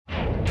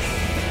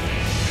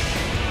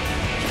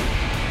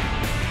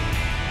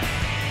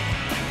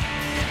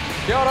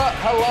Kia ora,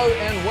 hello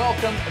and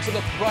welcome to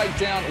the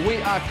breakdown. We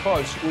are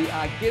close. We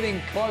are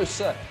getting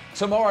closer.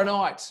 Tomorrow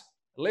night,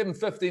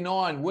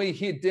 11:59, we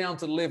head down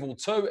to level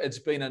 2. It's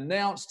been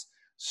announced.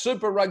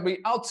 Super Rugby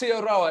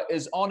Aotearoa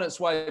is on its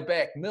way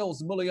back.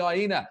 Mills,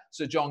 Muliaina,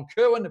 Sir John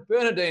Kerwin,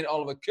 Bernardine,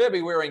 Oliver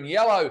Kirby wearing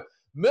yellow.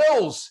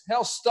 Mills,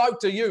 how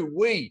stoked are you?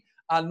 We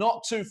are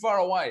not too far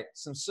away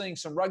from seeing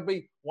some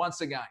rugby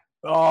once again.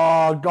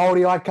 Oh,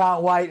 Goldie, I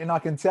can't wait. And I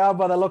can tell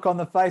by the look on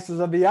the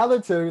faces of the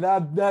other two,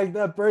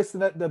 they're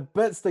bursting at the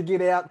bits to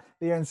get out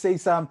there and see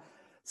some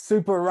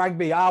Super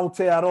Rugby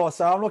Aotearoa.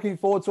 So I'm looking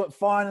forward to it.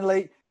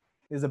 Finally,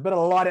 there's a bit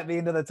of light at the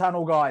end of the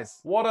tunnel, guys.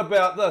 What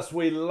about this?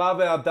 We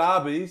love our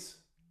derbies,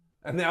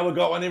 and now we've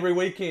got one every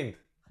weekend.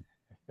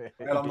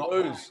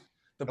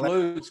 The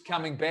Blues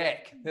coming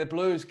back. The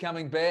Blues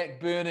coming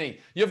back. Bernie,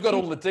 you've got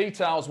all the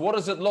details. What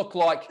does it look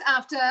like?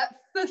 After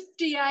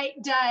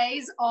 58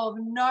 days of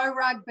no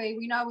rugby,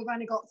 we know we've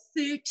only got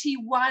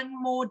 31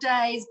 more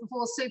days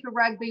before Super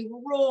Rugby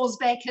roars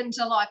back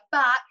into life.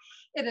 But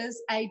it is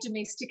a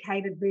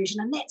domesticated version,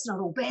 and that's not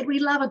all bad. We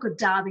love a good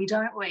derby,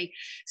 don't we?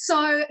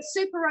 So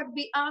Super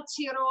Rugby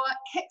Aotearoa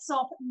kicks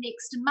off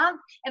next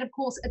month, and of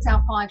course it's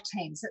our 5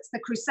 teams. It's the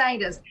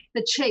Crusaders,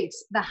 the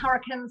Chiefs, the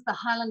Hurricanes, the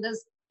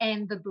Highlanders,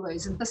 and the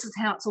Blues, and this is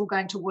how it's all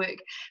going to work.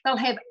 They'll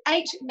have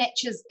 8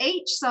 matches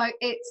each, so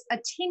it's a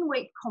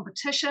 10-week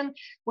competition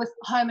with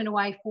home and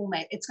away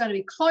format. It's going to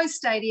be closed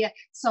stadia,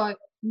 so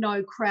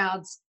no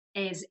crowds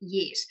as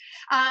yet.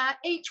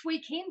 Each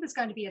weekend there's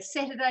going to be a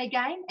Saturday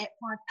game at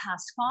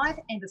 5:05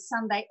 and a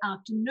Sunday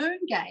afternoon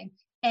game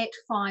at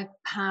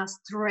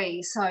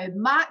 3:05. So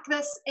mark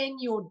this in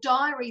your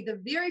diary. The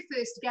very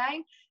first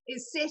game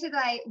is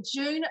Saturday,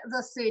 June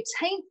the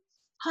 13th.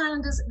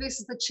 Highlanders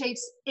versus the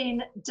Chiefs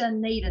in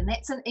Dunedin.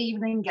 That's an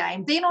evening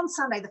game. Then on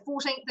Sunday, the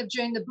 14th of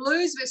June, the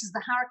Blues versus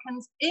the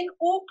Hurricanes in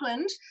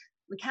Auckland.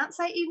 We can't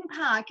say Eden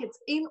Park, it's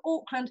in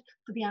Auckland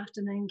for the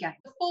afternoon game.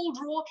 The full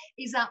draw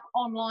is up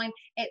online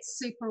at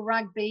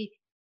superrugby.co.nz.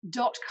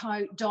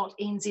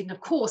 And of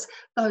course,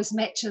 those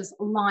matches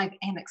live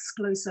and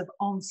exclusive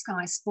on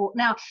Sky Sport.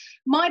 Now,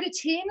 Mitre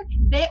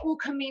 10, that will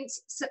commence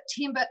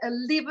September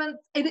 11th.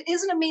 It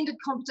is an amended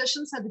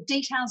competition, so the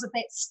details of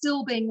that's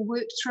still being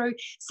worked through.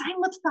 Same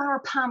with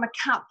Farah Palmer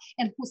Cup.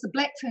 And of course, the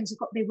Black Ferns have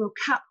got their World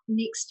Cup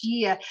next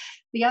year.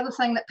 The other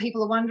thing that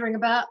people are wondering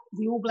about,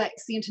 the All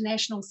Blacks, the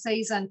international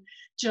season.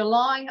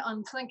 July,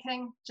 I'm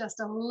thinking,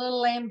 just a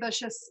little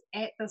ambitious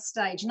at this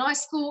stage.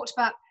 Nice thought,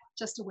 but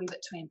just a wee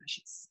bit too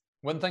ambitious.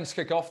 When things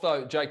kick off,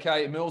 though,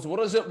 JK, Mills, what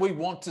is it we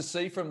want to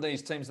see from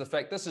these teams? The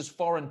fact this is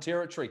foreign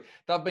territory.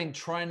 They've been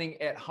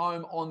training at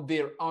home on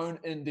their own,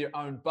 in their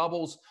own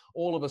bubbles.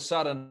 All of a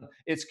sudden,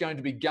 it's going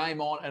to be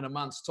game on in a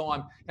month's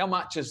time. How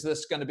much is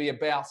this going to be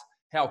about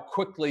how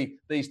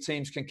quickly these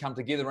teams can come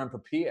together and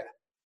prepare?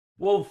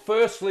 Well,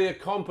 firstly, a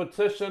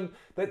competition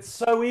that's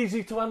so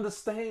easy to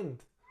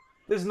understand.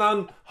 There's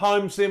none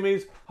home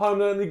semis, home,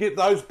 and you get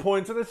those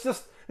points, and it's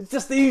just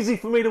easy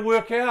for me to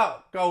work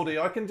out, Goldie.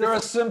 I can just. You're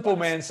a simple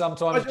man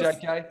sometimes,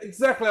 JK.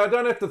 Exactly. I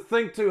don't have to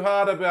think too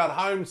hard about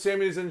home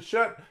semis and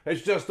shit.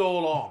 It's just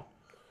all on.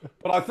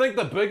 But I think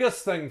the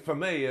biggest thing for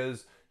me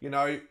is,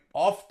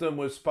 often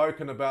we've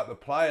spoken about the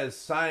players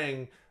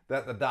saying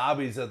that the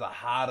derbies are the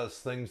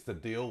hardest things to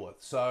deal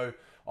with. So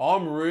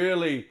I'm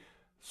really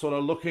sort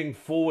of looking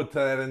forward to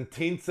that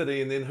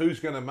intensity, and then who's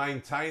going to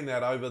maintain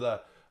that over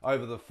the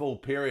full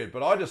period.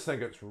 But I just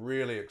think it's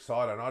really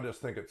exciting. I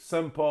just think it's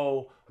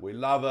simple. We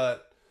love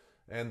it.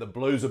 And the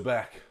Blues are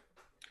back.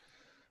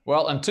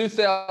 Well, in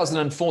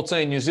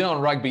 2014, New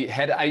Zealand Rugby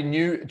had a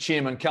new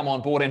chairman come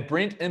on board, and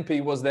Brent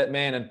Impey was that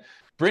man. And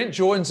Brent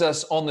joins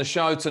us on the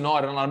show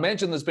tonight. And I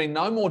imagine there's been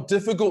no more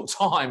difficult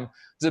time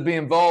to be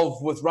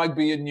involved with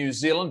rugby in New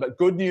Zealand. But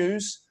good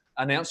news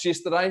announced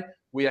yesterday,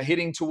 we are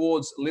heading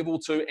towards level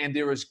 2, and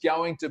there is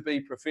going to be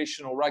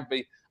professional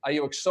rugby. Are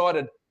you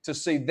excited to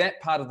see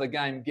that part of the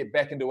game get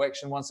back into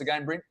action once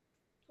again, Brent?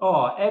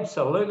 Oh,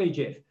 absolutely,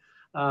 Jeff.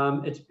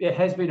 It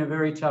has been a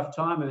very tough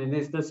time. I mean,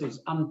 this is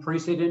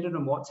unprecedented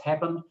in what's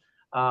happened,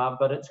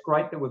 but it's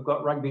great that we've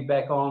got rugby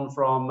back on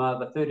from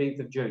the 13th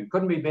of June.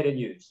 Couldn't be better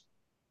news.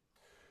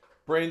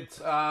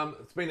 Brent,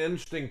 it's been an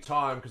interesting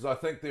time because I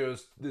think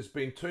there's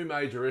been 2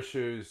 major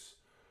issues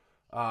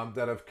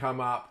that have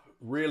come up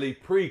really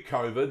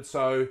pre-COVID.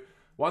 So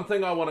one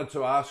thing I wanted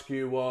to ask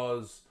you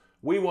was,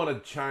 we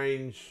wanted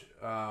change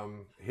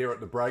here at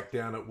the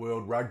Breakdown at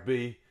World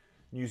Rugby.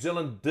 New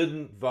Zealand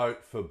didn't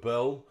vote for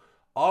Bill.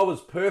 I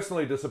was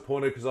personally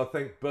disappointed because I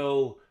think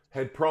Bill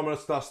had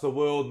promised us the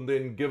world and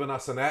then given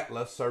us an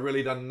atlas, so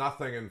really done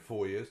nothing in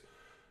 4 years.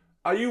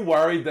 Are you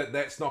worried that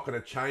that's not going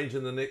to change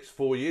in the next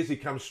 4 years? He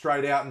comes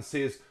straight out and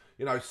says,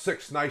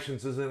 6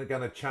 nations isn't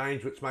going to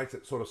change, which makes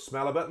it sort of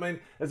smell a bit. I mean,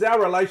 is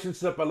our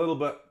relationship a little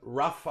bit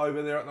rough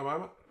over there at the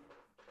moment?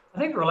 I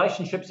think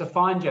relationships are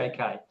fine,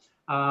 JK.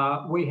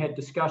 We had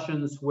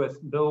discussions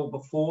with Bill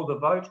before the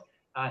vote.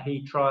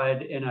 He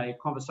tried in a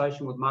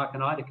conversation with Mark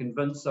and I to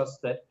convince us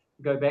that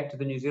go back to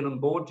the New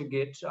Zealand board to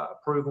get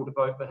approval to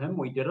vote for him.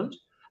 We didn't.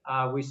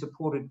 We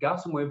supported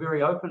Gus, and we're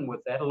very open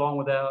with that, along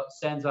with our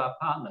SANZAR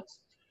partners.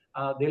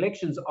 The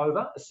election's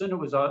over. As soon as it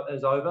was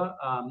over,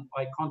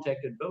 I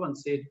contacted Bill and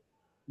said,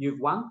 "You've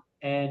won,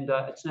 and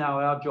it's now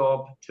our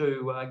job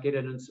to get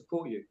in and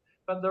support you."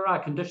 But there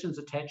are conditions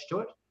attached to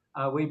it.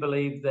 We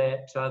believe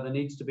that there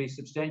needs to be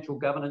substantial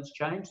governance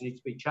change. There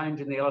needs to be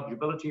change in the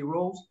eligibility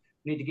rules.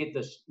 We need to get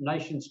this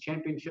Nations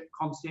Championship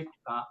concept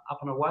up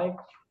and away.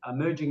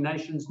 Emerging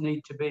nations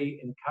need to be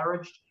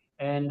encouraged,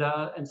 and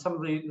some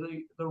of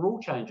the rule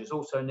changes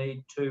also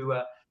need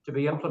to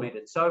be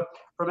implemented. So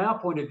from our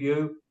point of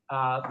view,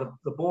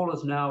 the ball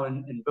is now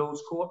in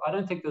Bill's court. I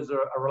don't think there's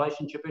a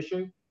relationship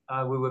issue.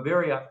 We were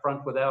very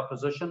upfront with our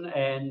position,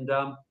 and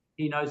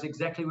he knows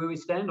exactly where we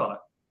stand on it.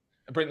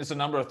 Brent, there's a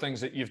number of things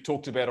that you've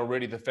talked about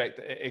already, the fact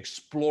that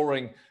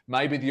exploring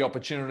maybe the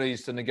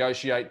opportunities to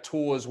negotiate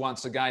tours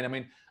once again. I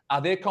mean,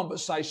 are there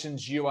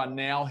conversations you are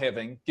now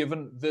having,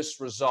 given this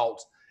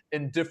result,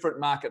 in different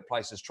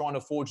marketplaces, trying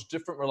to forge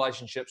different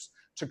relationships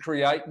to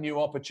create new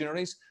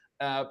opportunities,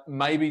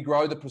 maybe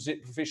grow the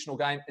professional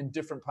game in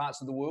different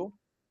parts of the world?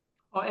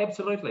 Oh,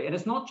 absolutely. And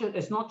it's not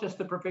just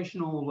the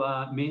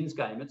professional men's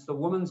game, it's the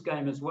women's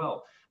game as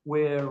well.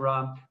 We're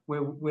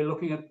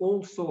looking at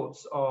all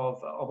sorts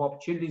of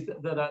opportunities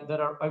that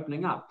are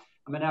opening up.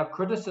 I mean, our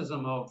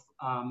criticism of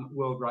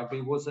World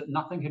Rugby was that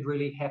nothing had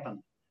really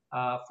happened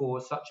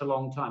for such a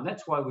long time.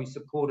 That's why we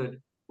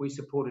supported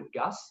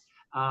Gus.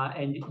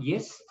 And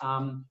yes,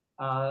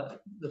 I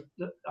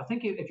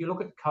think if you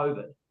look at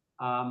COVID,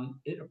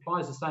 it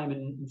applies the same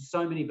in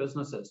so many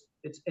businesses.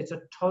 It's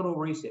a total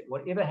reset.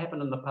 Whatever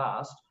happened in the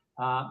past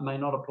may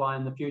not apply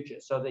in the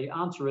future. So the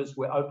answer is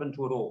we're open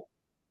to it all.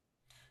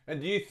 And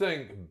do you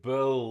think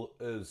Bill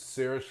is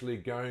seriously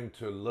going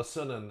to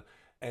listen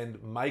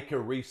and make a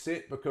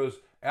reset? Because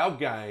our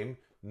game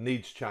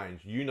needs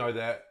change. You know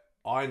that,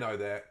 I know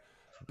that.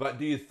 But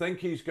do you think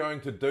he's going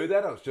to do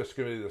that, or it's just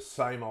going to be the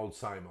same old,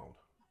 same old?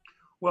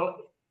 Well,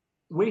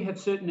 we have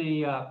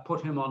certainly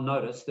put him on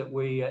notice that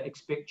we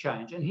expect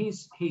change. And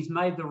he's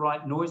made the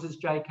right noises,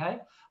 JK,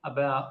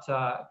 about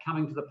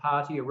coming to the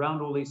party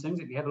around all these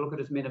things. If you have a look at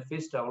his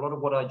manifesto, a lot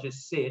of what I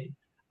just said,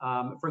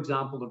 for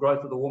example, the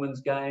growth of the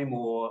women's game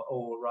or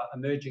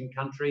emerging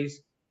countries,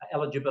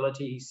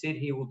 eligibility, he said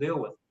he will deal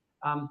with.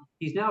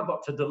 He's now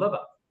got to deliver.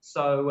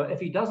 So if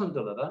he doesn't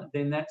deliver,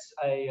 then that's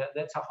a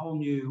whole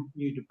new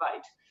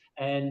debate,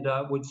 and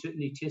would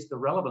certainly test the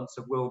relevance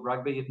of World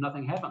Rugby if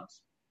nothing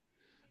happens.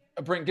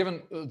 Brent,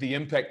 given the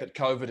impact that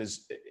COVID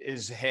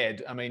has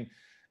had, I mean,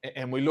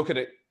 and we look at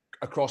it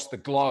across the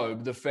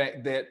globe, the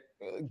fact that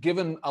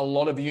given a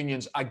lot of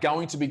unions are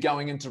going to be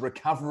going into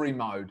recovery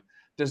mode,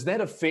 does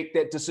that affect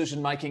that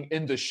decision-making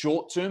in the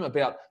short term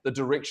about the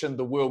direction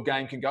the world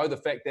game can go? The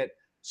fact that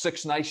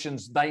Six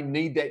Nations, they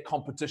need that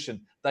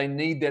competition. They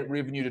need that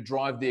revenue to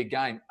drive their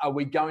game. Are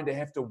we going to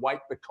have to wait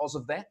because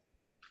of that?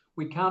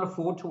 We can't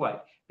afford to wait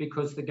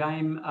because the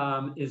game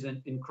is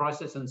in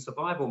crisis and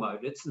survival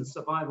mode. It's in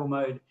survival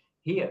mode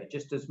here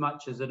just as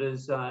much as it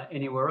is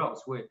anywhere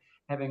else. We're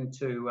having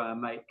to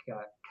make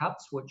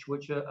cuts,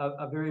 which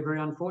are very, very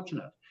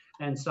unfortunate.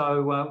 And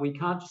so we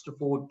can't just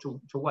afford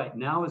to wait.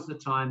 Now is the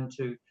time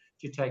to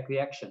take the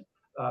action.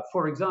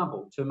 For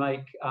example, to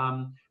make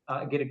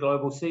get a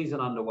global season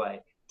underway,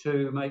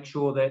 to make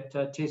sure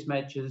that test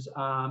matches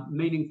are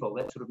meaningful,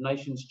 that sort of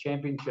Nations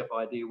Championship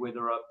idea where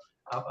there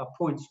are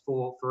points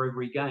for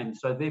every game.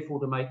 So therefore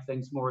to make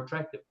things more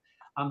attractive.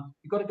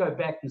 You've got to go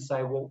back and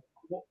say, well,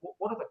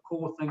 what are the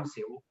core things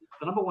here? Well,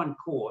 the number one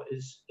core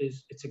is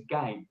it's a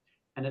game,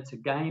 and it's a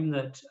game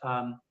that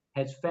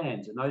has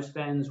fans, and those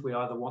fans we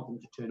either want them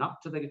to turn up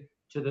to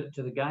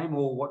the game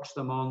or watch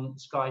them on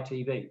Sky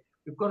TV.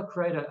 We've got to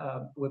create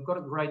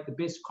the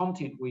best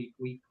content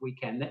we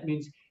can. That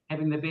means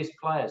having the best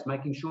players,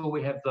 making sure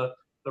we have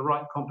the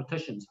right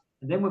competitions,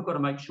 and then we've got to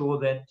make sure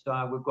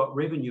that we've got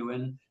revenue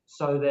in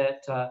so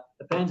that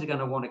the fans are going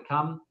to want to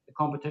come. The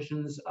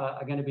competitions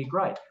are going to be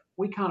great.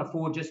 We can't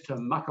afford just to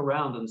muck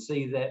around and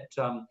see that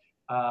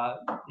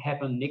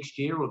happen next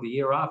year or the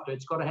year after.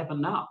 It's got to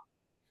happen now.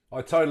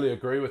 I totally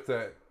agree with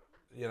that.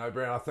 You know,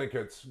 Brent, I think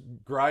it's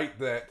great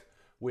that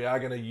we are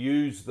going to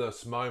use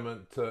this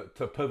moment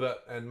to pivot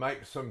and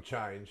make some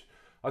change.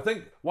 I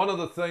think one of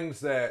the things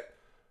that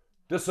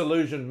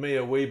disillusioned me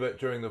a wee bit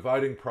during the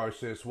voting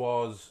process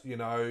was, you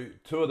know,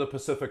 two of the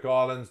Pacific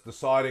Islands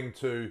deciding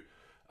to,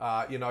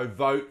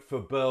 vote for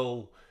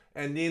Bill.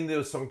 And then there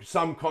was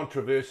some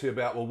controversy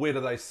about, well, where do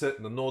they sit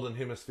in the Northern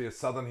Hemisphere,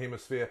 Southern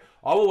Hemisphere?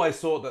 I always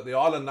thought that the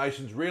island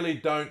nations really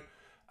don't,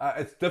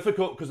 it's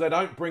difficult because they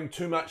don't bring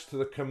too much to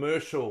the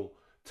commercial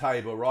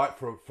table, right,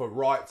 for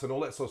rights and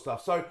all that sort of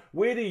stuff. So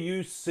where do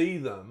you see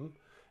them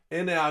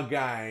in our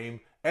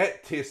game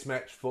at test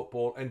match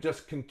football and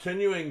just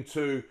continuing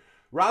to,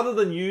 rather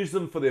than use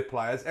them for their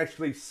players,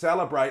 actually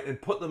celebrate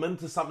and put them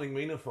into something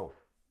meaningful?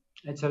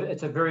 It's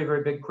a very,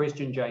 very big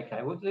question,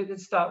 JK. Well,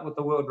 let's start with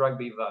the World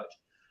Rugby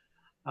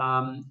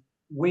vote.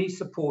 We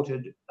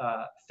supported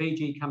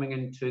Fiji coming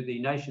into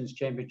the Nations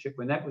Championship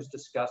when that was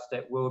discussed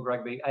at World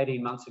Rugby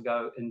 18 months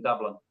ago in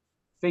Dublin.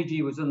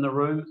 Fiji was in the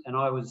room, and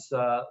I was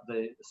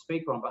the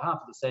speaker on behalf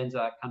of the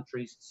NZR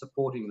countries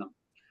supporting them.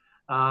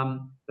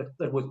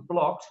 That was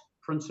blocked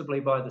principally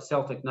by the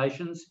Celtic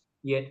nations,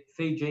 yet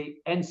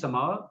Fiji and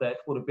Samoa, that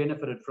would have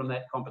benefited from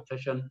that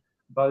competition,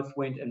 both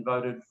went and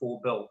voted for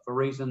Bill for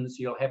reasons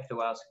you'll have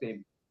to ask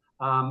them.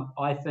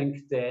 I think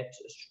that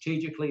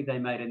strategically they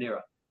made an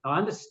error. Now, I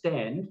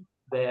understand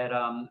that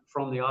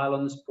from the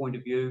island's point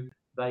of view,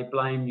 they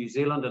blame New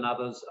Zealand and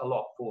others a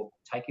lot for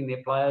taking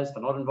their players, for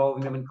not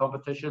involving them in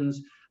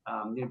competitions.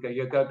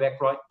 You go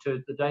back right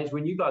to the days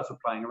when you guys were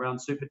playing around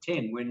Super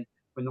 10, when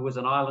there was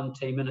an island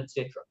team in,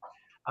 etc.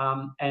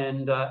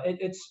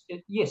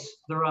 Yes,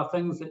 there are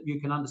things that you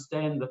can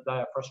understand that they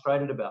are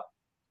frustrated about.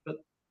 But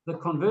the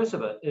converse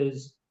of it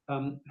is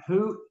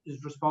who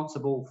is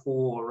responsible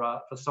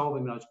for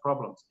solving those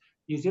problems?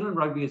 New Zealand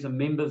Rugby is a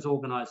members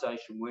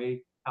organisation where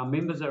our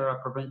members are our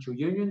provincial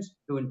unions,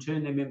 who in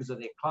turn are members of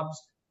their clubs,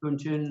 who in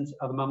turn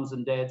are the mums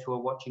and dads who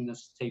are watching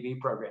this TV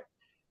program.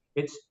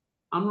 It's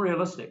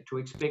unrealistic to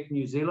expect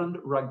New Zealand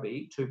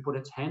Rugby to put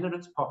its hand in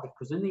its pocket,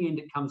 because in the end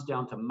it comes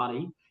down to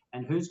money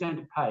and who's going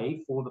to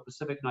pay for the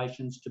Pacific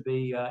nations to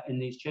be in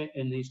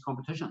these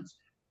competitions.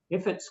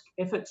 If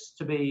it's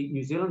to be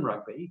New Zealand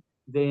Rugby,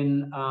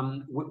 then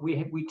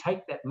we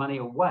take that money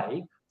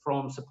away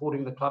from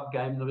supporting the club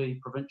game, the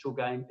provincial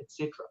game,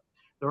 etc.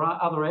 There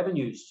are other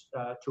avenues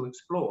to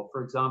explore.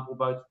 For example,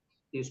 both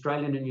the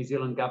Australian and New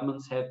Zealand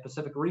governments have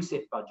Pacific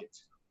reset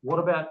budgets. What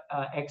about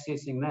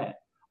accessing that?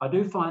 I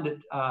do find it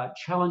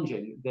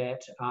challenging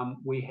that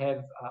we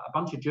have a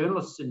bunch of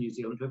journalists in New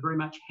Zealand who are very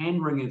much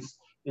hand-wringers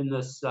in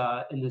this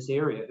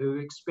area, who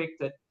expect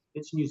that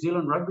it's New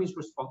Zealand Rugby's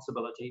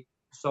responsibility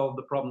to solve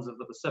the problems of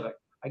the Pacific.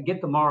 I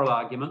get the moral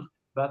argument,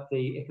 but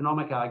the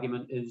economic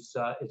argument is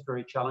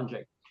very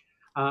challenging.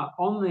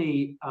 On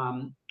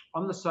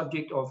the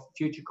subject of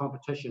future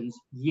competitions,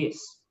 yes,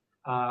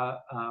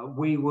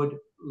 we would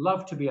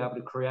love to be able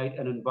to create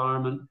an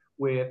environment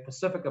where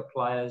Pacifica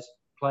players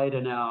played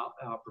in our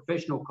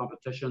professional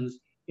competitions,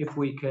 if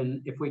we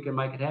can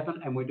make it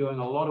happen, and we're doing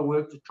a lot of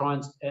work to try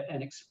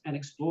and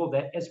explore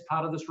that as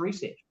part of this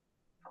reset.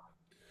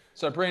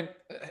 So, Brent,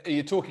 are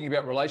you talking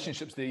about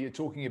relationships there? You're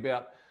talking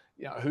about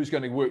who's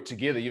going to work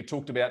together. You've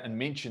talked about and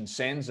mentioned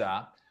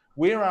SANZAAR.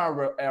 Where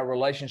are our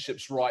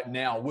relationships right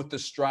now with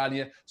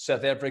Australia,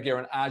 South Africa,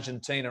 and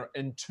Argentina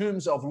in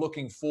terms of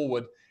looking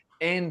forward?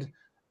 And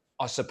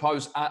I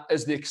suppose,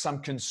 is there some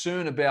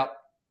concern about,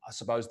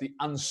 the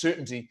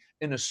uncertainty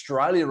in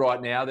Australia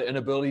right now, the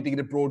inability to get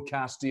a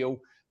broadcast deal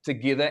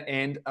together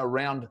and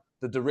around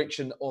the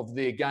direction of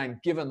their game,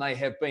 given they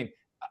have been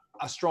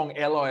a strong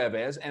ally of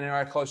ours and are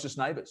our closest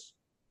neighbours?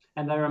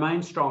 And they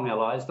remain strong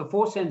allies. The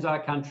four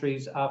SANZAAR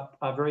countries are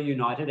very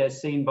united,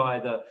 as seen by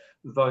the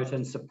vote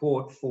and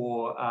support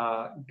for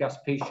Gus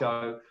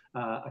Pichot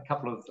a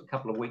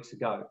couple of weeks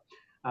ago.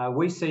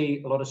 We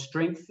see a lot of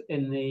strength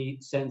in the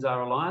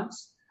SANZAAR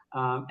alliance,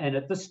 and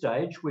at this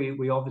stage,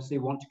 we obviously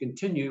want to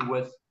continue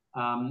with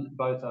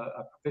both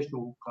a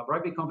professional club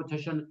rugby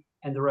competition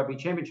and the Rugby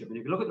Championship. And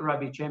if you look at the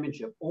Rugby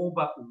Championship, all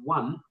but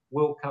one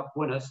World Cup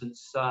winner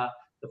since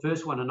the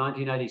first one in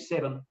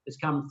 1987 has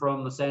come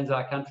from the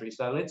SANZAAR country.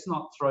 So let's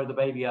not throw the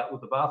baby out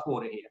with the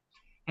bathwater here.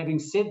 Having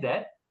said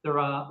that, there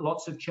are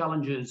lots of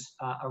challenges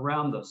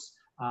around this.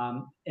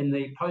 In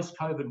the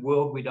post-COVID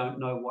world, we don't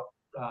know what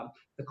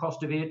the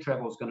cost of air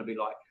travel is going to be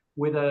like,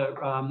 whether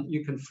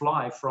you can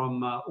fly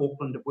from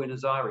Auckland to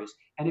Buenos Aires,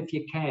 and if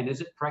you can,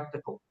 is it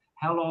practical?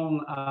 How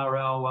long are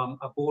our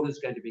borders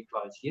going to be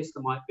closed? Yes,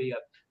 there might be a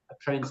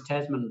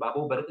trans-Tasman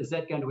bubble, but is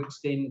that going to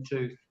extend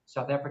to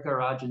South Africa,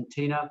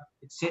 Argentina,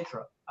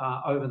 etc.,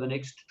 over the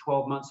next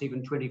 12 months,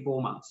 even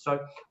 24 months? So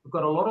we've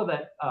got a lot of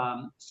that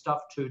stuff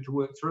to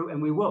work through,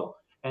 and we will.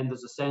 And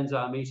there's a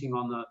SANZAAR meeting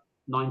on the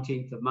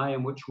 19th of May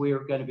in which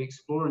we're going to be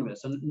exploring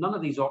this. And none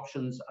of these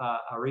options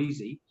are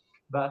easy,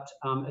 but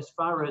as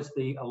far as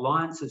the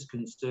alliance is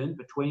concerned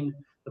between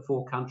the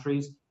four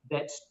countries,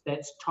 that's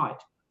tight.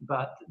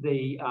 But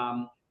the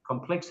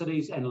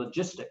complexities and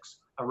logistics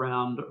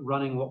around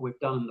running what we've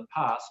done in the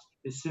past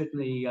is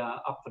certainly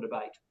up for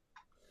debate.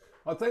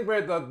 I think,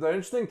 Brad, the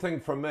interesting thing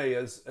for me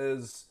is,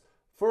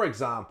 for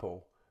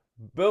example,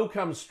 Bill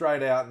comes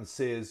straight out and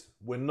says,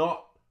 we're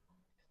not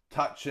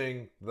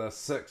touching the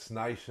Six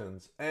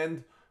Nations.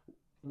 And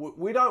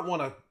we don't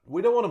want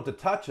him to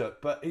touch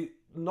it, but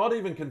not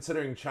even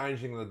considering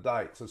changing the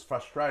dates is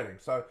frustrating.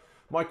 So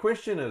my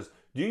question is,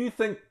 do you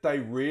think they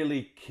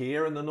really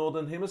care in the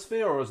Northern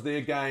Hemisphere, or has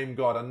their game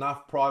got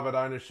enough private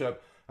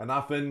ownership,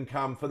 enough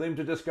income for them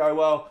to just go,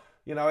 well,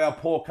 our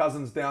poor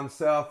cousins down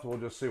south, we'll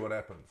just see what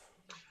happens?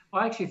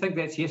 I actually think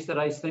that's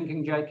yesterday's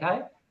thinking,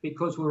 JK,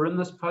 because we're in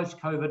this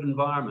post-COVID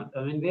environment.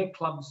 I mean, their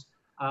clubs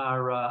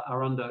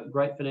are under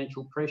great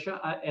financial pressure,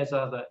 as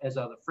are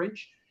the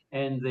French,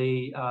 and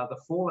the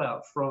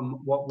fallout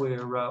from what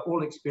we're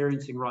all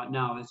experiencing right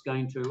now is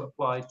going to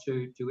apply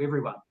to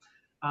everyone.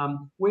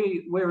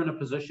 We're in a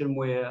position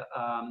where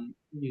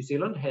New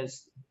Zealand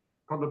has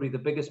probably the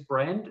biggest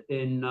brand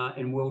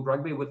in world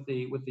rugby with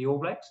the All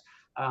Blacks.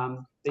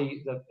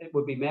 It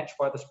would be matched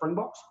by the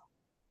Springboks,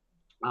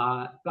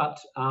 but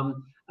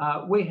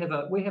we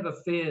have a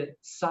fair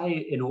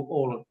say in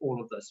all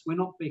of this. We're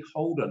not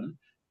beholden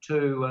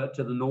to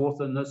the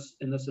north in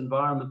this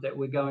environment that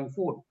we're going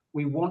forward.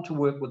 We want to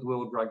work with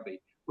World Rugby.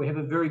 We have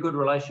a very good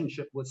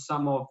relationship with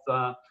some of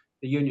the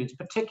unions,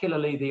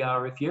 particularly the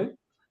RFU,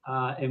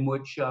 in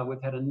which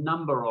we've had a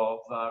number of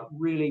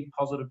really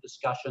positive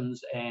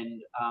discussions,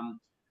 and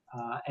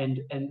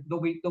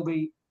there'll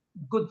be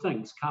good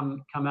things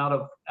come out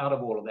of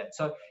all of that.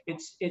 So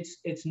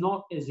it's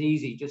not as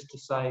easy just to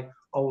say,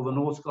 oh, well, the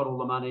North's got all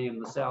the money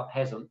and the South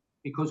hasn't,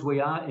 because we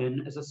are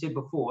in, as I said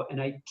before, in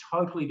a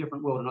totally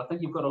different world, and I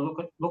think you've got to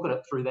look at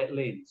it through that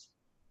lens.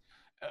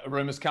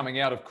 Rumours coming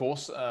out, of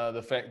course,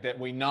 the fact that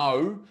we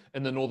know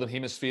in the Northern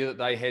Hemisphere that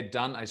they had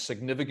done a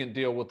significant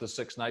deal with the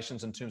Six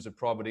Nations in terms of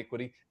private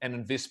equity and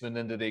investment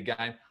into their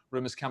game.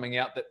 Rumours coming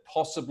out that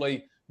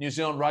possibly New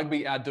Zealand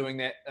Rugby are doing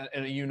that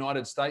in a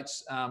United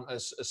States a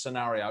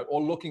scenario,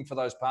 or looking for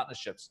those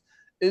partnerships.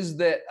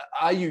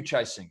 Are you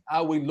chasing?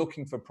 Are we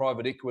looking for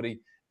private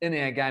equity in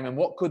our game? And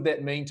what could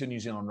that mean to New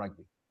Zealand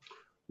Rugby?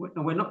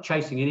 We're not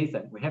chasing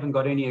anything. We haven't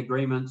got any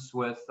agreements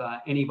with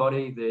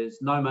anybody. There's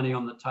no money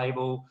on the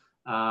table.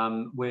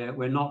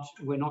 We're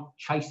not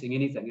chasing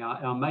anything.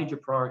 Our major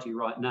priority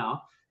right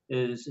now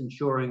is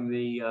ensuring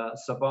the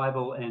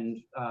survival and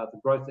the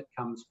growth that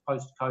comes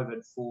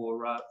post-COVID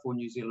for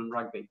New Zealand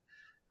Rugby.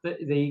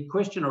 The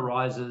question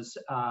arises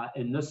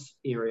in this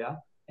area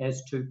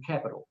as to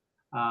capital.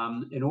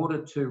 In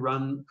order to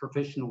run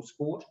professional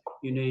sport,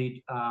 you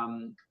need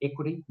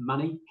equity,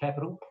 money,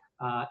 capital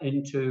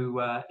into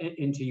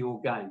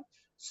your game.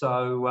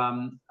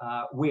 So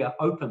we are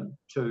open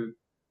to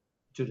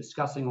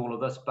discussing all of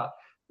this, but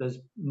there's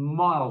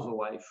miles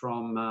away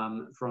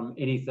from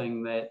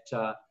anything that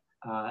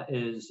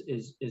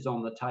is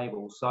on the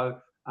table. So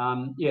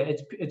yeah,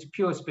 it's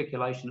pure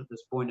speculation at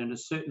this point, and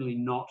it's certainly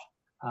not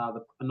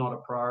a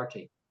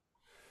priority.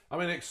 I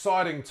mean,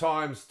 exciting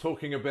times,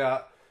 talking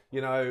about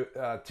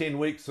 10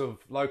 weeks of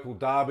local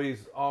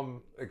derbies.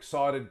 I'm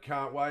excited,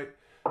 can't wait.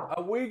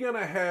 Are we going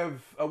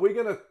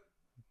to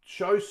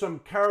show some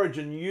courage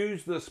and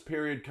use this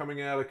period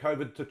coming out of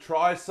COVID to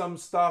try some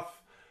stuff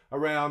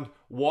around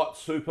what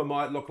Super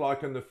might look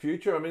like in the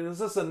future? I mean, is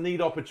this a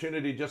neat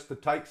opportunity just to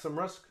take some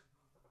risk?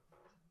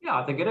 Yeah,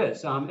 I think it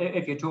is.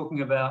 If you're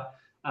talking about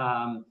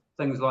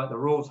things like the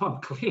rules,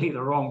 I'm clearly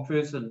the wrong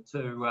person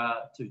to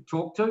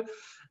talk to.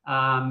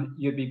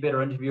 You'd be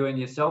better interviewing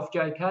yourself,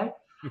 JK.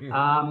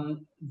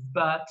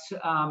 But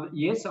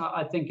yes,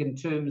 I think in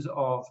terms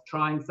of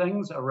trying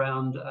things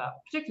around,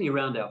 particularly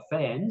around our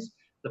fans,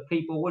 the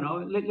people,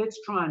 let's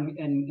try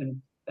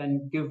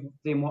and give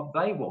them what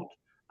they want.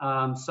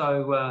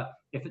 So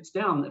if it's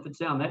down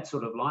that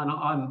sort of line,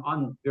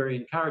 I'm very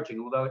encouraging,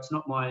 although it's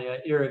not my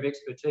area of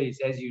expertise,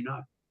 as you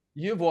know.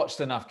 You've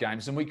watched enough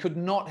games, and we could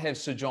not have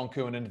Sir John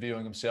Kirwan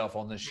interviewing himself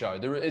on this show.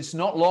 It's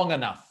not long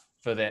enough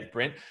for that,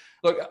 Brent.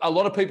 Look, a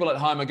lot of people at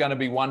home are going to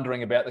be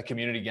wondering about the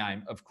community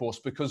game, of course,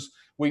 because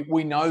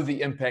we know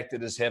the impact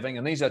it is having,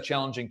 and these are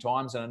challenging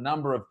times and a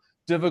number of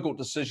difficult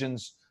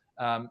decisions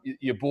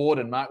your board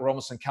and Mark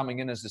Robinson coming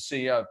in as the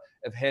CEO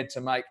have had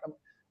to make.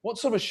 What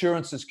sort of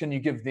assurances can you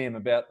give them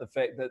about the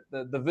fact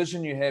that the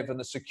vision you have and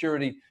the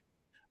security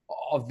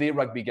of their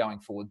rugby going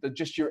forward, that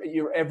just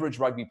your average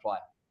rugby player?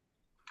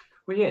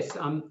 Well, yes,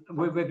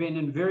 we've been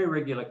in very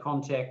regular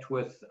contact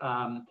with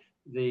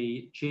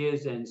the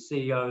chairs and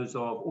CEOs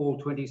of all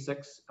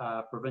 26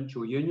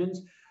 provincial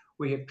unions.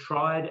 We have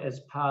tried, as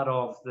part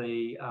of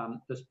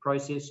this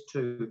process,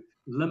 to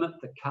limit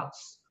the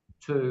cuts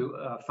to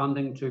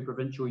funding to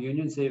provincial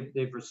unions.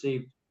 They've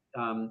received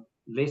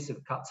less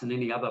of cuts than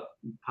any other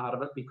part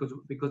of it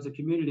because the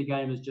community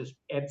game is just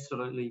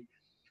absolutely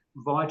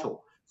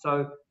vital.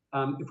 So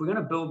if we're going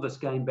to build this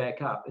game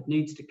back up, it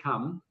needs to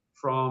come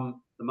from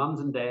the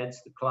mums and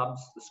dads, the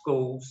clubs, the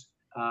schools,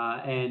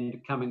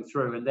 and coming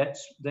through, and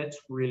that's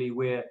really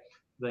where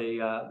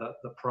the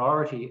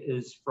priority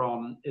is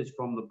from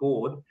the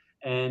board,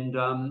 and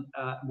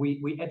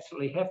we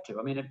absolutely have to.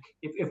 I mean,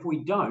 if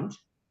we don't,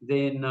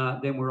 then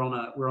we're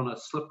on a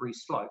slippery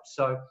slope.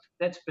 So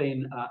that's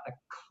been a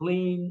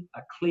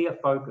clear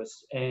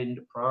focus and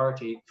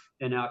priority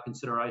in our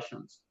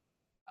considerations.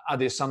 Are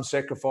there some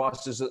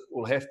sacrifices that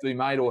will have to be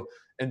made, or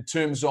in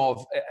terms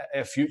of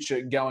our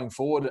future going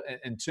forward,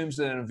 in terms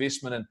of that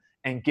investment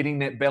and getting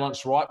that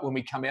balance right when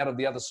we come out of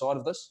the other side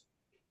of this?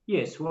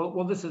 Yes,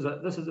 well, this is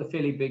a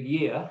fairly big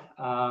year,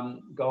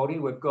 Goldie.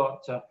 We've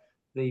got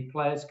the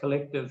Players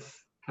Collective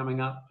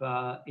coming up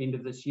end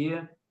of this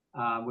year.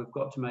 We've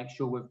got to make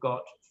sure we've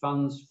got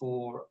funds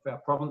for our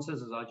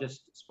provinces, as I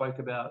just spoke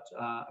about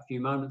a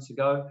few moments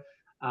ago,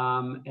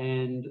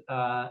 and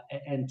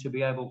to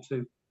be able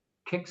to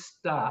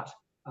kickstart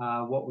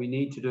what we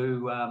need to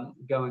do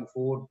going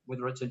forward,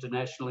 whether it's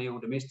internationally or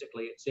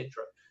domestically, etc.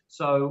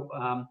 So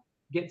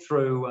get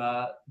through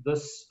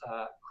this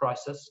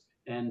crisis,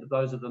 and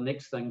those are the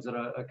next things that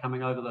are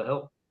coming over the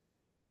hill.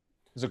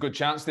 There's a good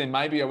chance then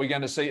maybe, are we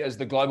going to see, as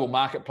the global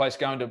marketplace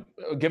going to,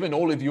 given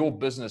all of your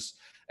business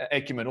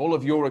acumen, all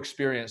of your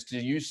experience, do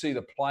you see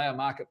the player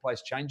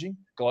marketplace changing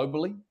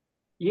globally?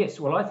 Yes,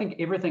 well, I think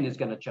everything is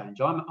going to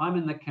change. I'm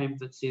in the camp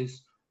that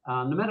says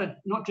no matter,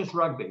 not just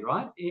rugby,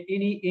 right?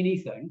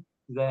 Anything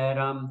that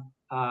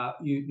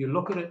you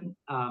look at it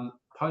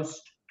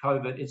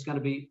post-COVID, it's going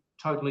to be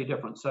totally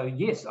different. So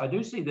yes, I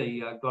do see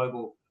the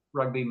global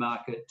rugby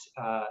market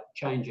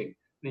changing.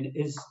 I mean,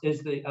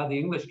 are the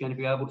English going to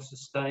be able to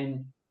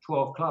sustain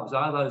 12 clubs?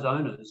 Are those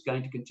owners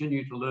going to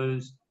continue to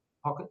lose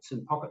pockets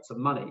and pockets of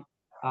money?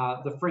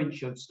 The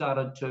French have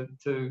started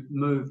to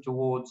move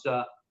towards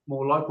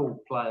more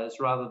local players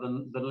rather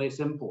than less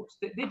imports.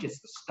 They're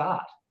just the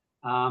start.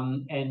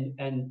 And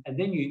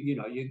then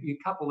you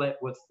couple that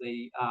with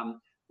the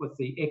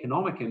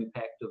economic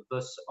impact of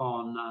this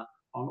on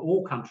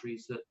all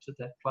countries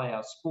that play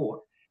our sport,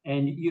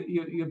 and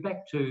you're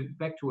back to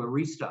a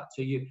restart.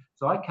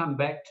 So I come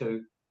back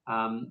to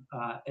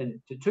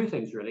to two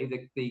things really: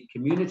 the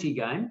community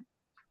game,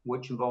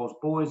 which involves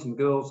boys and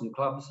girls and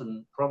clubs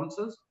and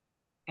provinces,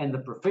 and the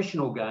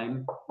professional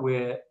game,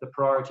 where the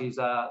priorities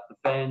are the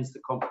fans, the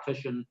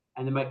competition,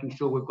 and then making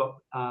sure we've got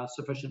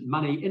sufficient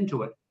money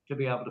into it to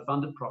be able to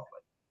fund it properly.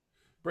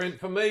 Brent,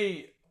 for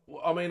me,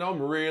 I mean,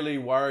 I'm really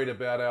worried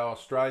about our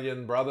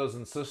Australian brothers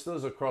and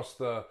sisters across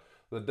the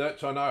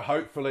ditch. I know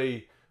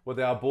hopefully with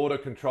our border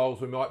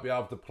controls we might be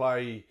able to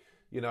play,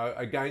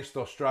 against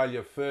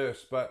Australia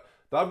first, but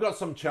they've got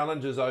some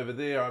challenges over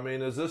there. I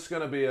mean, is this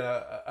going to be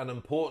an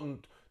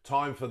important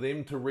time for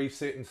them to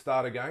reset and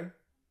start again?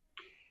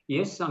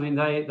 Yes, I mean,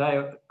 they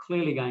are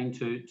clearly going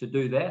to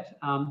do that.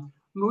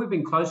 We've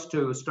been close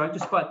to Australia,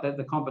 despite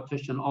the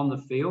competition on the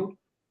field.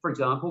 For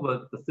example,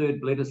 the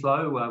third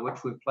Bledisloe,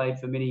 which we've played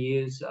for many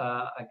years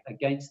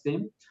against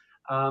them.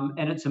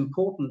 And it's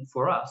important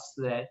for us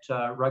that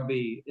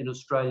rugby in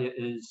Australia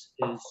is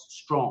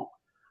strong.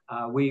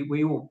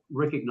 We all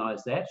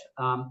recognise that,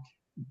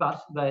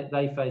 but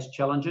they face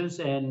challenges,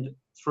 and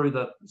through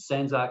the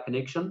SANZAR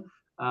connection,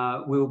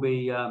 we'll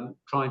be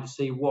trying to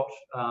see what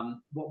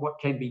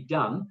can be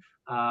done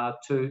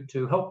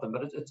to help them.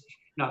 But it's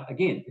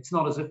again, it's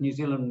not as if New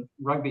Zealand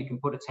Rugby can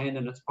put its hand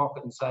in its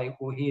pocket and say,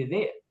 well, here,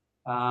 there.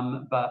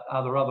 But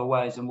are there other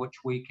ways in which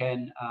we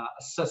can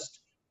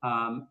assist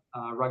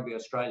Rugby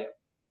Australia?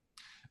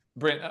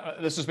 Brent,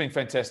 this has been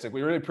fantastic.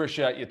 We really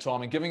appreciate your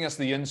time and giving us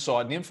the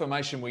insight and the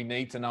information we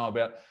need to know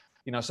about,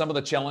 some of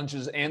the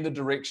challenges and the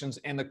directions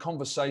and the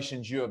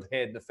conversations you have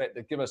had, the fact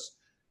that give us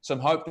some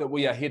hope that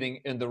we are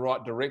heading in the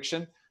right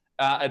direction.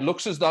 It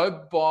looks as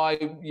though by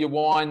your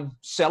wine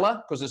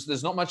cellar, because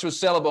there's not much of a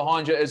cellar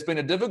behind you, it's been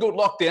a difficult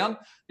lockdown.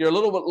 You're a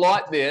little bit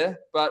light there,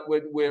 but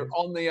we're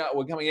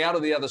coming out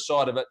of the other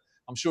side of it.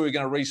 I'm sure you're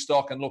going to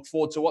restock and look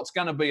forward to what's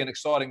going to be an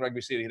exciting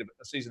rugby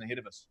season ahead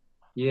of us.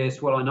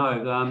 Yes, well, I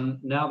know.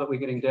 Now that we're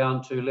getting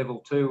down to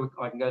level 2,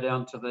 I can go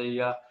down to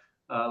the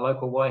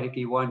local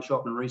Waiheke wine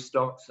shop and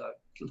restock. So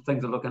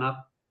things are looking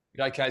up.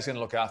 OK's going to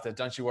look after it.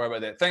 Don't you worry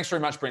about that. Thanks very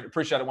much, Brent.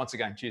 Appreciate it once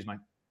again. Cheers, mate.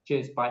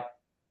 Cheers. Bye.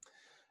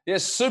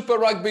 Yes, Super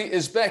Rugby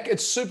is back.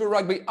 It's Super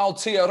Rugby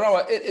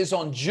Aotearoa. It is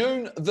on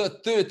June the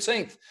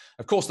 13th.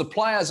 Of course, the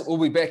players will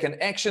be back in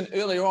action.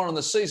 Earlier on in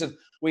the season,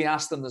 we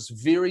asked them this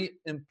very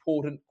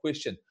important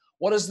question.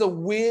 What is the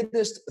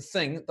weirdest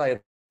thing they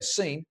have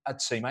seen a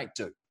teammate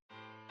do?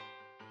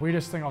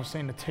 Weirdest thing I've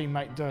seen a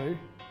teammate do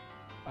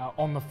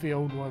on the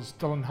field was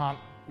Dylan Hunt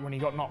when he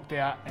got knocked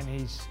out and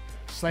he's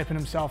slapping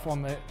himself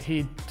on the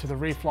head to the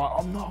ref like,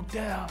 I'm knocked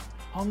out.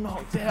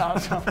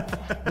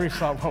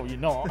 Ref's like, well, you're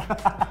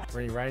not.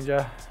 Rennie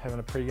Ranger having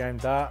a pre-game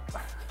dart.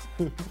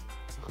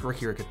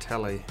 Ricky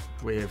Riccatelli,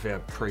 we have our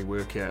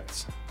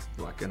pre-workouts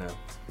like in a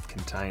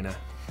container.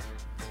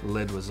 The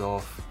lid was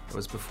off. It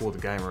was before the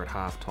game or at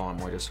half time.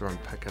 We just saw him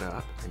pick it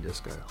up and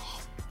just go.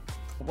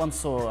 I once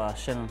saw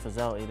Shannon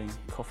Frizzell eating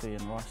coffee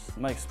and rice.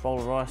 He makes a bowl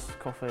of rice,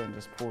 coffee, and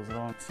just pours it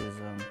on. Says,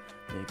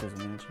 it gives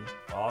him energy.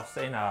 I've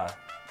seen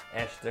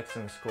Ash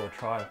Dixon score a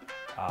try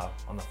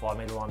on the 5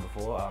 metre line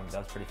before.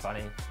 That was pretty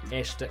funny.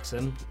 Ash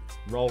Dixon,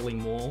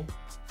 rolling maul,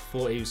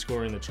 thought he was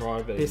scoring the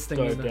try, but he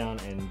dove down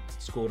and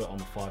scored it on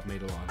the 5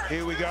 metre line.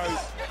 Here we go,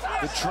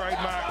 the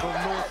trademark of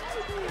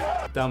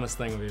North. Dumbest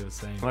thing I've ever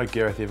seen. I know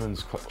Gareth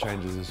Evans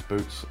changes his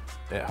boots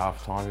at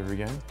half time every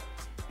game.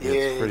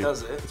 Yeah, he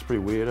does it. It's pretty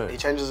weird, eh? He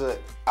changes it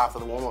after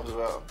the warm-up as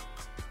well.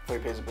 3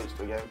 pairs of boots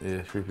to a game.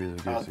 Yeah, 3 pairs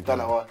of boots. I don't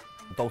know why.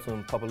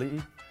 Dalton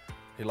Papali'i,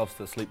 he loves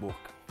to sleepwalk.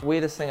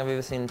 Weirdest thing I've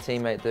ever seen a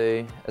teammate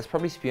do is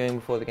probably spewing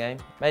before the game,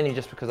 mainly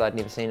just because I'd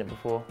never seen it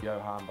before.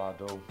 Johan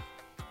Bardul,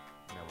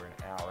 we're an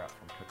hour out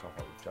from kickoff,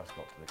 but we've just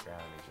got to the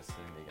ground and he's just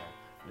sitting there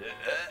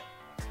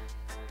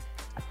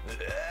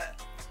going,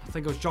 I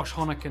think it was Josh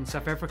Honeck in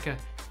South Africa.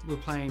 We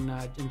were playing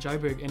in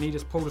Joburg and he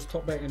just pulled his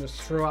top back and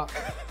just threw up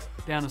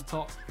down his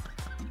top.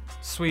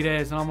 Sweet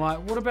as. And I'm like,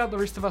 what about the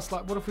rest of us?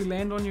 Like, what if we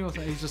land on you? Or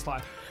he's just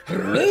like,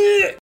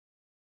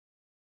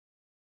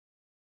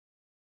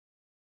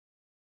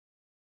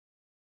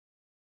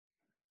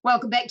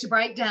 Welcome back to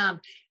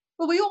Breakdown.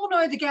 Well, we all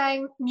know the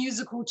game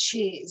musical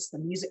chairs. The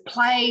music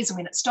plays, and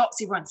when it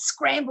stops, everyone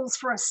scrambles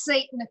for a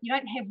seat, and if you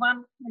don't have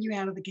one, you're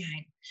out of the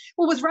game.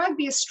 Well, with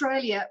Rugby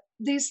Australia,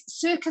 there's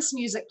circus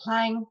music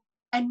playing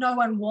and no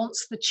one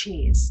wants the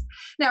chairs.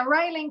 Now,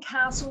 Raylene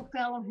Castle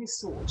fell on her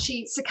sword.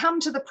 She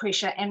succumbed to the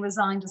pressure and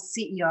resigned as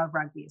CEO of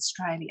Rugby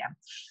Australia.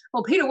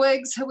 Well, Peter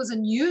Wiggs, who was a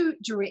new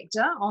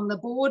director on the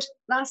board,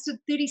 lasted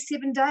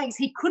 37 days.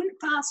 He couldn't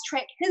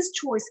fast-track his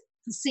choice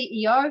for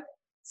CEO,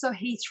 so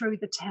he threw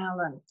the towel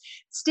in.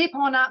 Step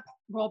on up,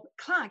 Rob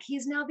Clark. He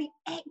is now the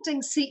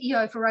acting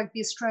CEO for Rugby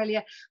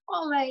Australia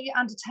while they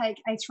undertake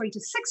a 3 to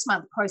 6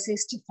 month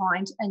process to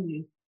find a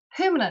new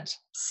permanent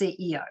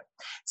CEO.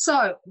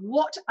 So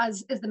what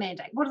is the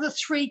mandate? What are the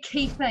 3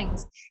 key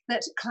things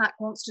that Clark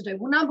wants to do?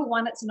 Well, number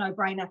 1, it's a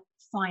no-brainer,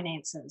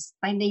 finances.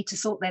 They need to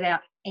sort that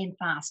out and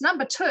fast.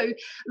 Number 2,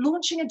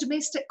 launching a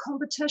domestic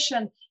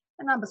competition.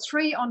 And number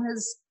 3 on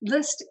his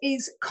list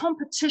is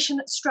competition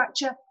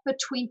structure for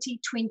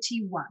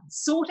 2021,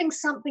 sorting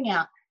something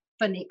out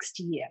for next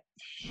year.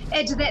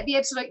 Add to that the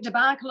absolute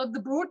debacle of the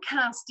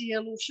broadcast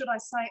deal, or should I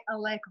say a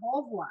lack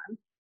of one.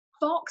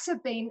 Fox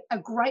have been a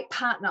great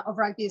partner of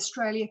Rugby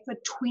Australia for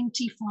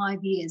 25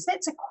 years.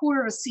 That's a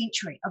quarter of a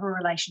century of a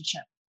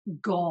relationship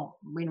gone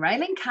when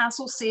Raylene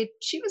Castle said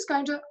she was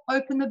going to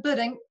open the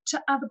bidding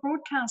to other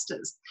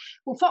broadcasters.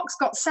 Well, Fox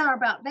got sour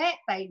about that.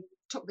 They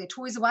took their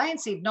toys away and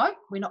said, no,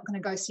 we're not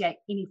going to negotiate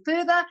any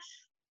further,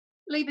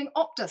 leaving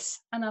Optus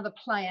another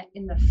player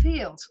in the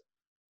field.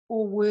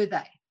 Or were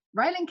they?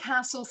 Raylene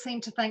Castle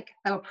seemed to think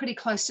they were pretty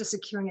close to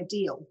securing a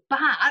deal, but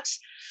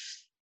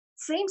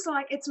seems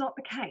like it's not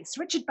the case.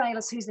 Richard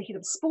Bayliss, who's the head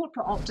of sport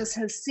for Optus,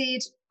 has said,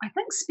 I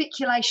think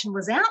speculation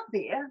was out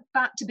there,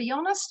 but to be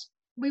honest,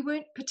 we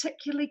weren't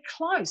particularly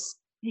close.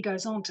 He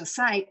goes on to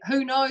say,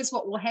 who knows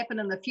what will happen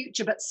in the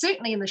future, but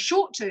certainly in the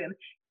short term,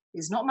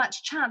 there's not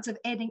much chance of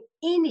adding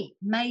any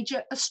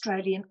major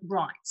Australian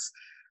rights.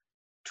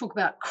 Talk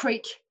about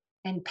creek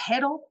and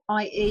paddle,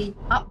 i.e.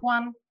 up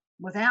one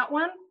without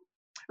one.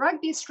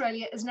 Rugby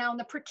Australia is now in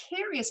the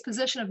precarious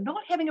position of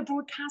not having a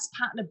broadcast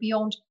partner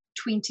beyond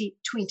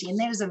 2020, and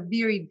that is a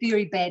very,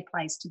 very bad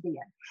place to be in.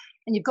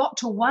 And you've got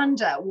to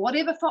wonder,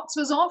 whatever Fox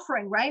was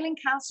offering Raylene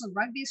Castle and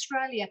Rugby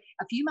Australia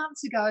a few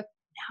months ago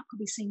now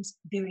probably seems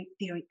very,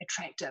 very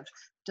attractive.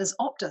 Does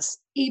Optus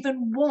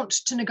even want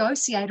to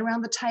negotiate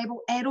around the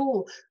table at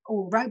all,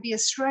 or Rugby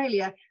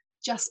Australia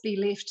just be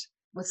left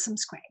with some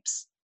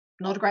scraps?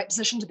 Not a great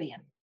position to be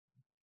in.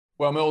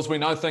 Well, Mills, we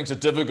know things are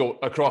difficult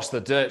across the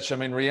ditch. I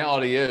mean,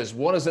 reality is,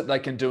 what is it they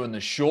can do in the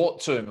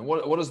short term? And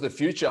what does the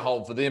future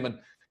hold for them? And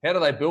how do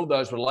they build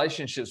those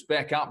relationships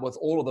back up with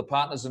all of the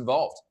partners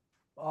involved?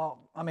 Oh,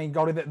 I mean,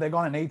 Goldie, they're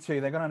going to need to.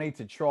 They're going to need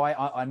to try.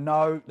 I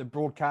know the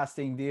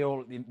broadcasting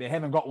deal, they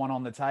haven't got one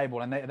on the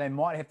table, and they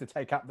might have to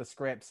take up the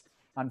scraps,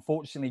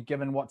 unfortunately,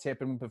 given what's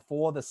happened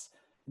before this,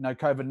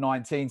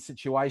 COVID-19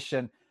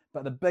 situation.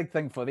 But the big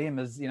thing for them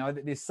is,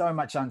 there's so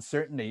much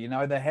uncertainty.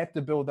 They have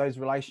to build those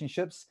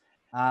relationships.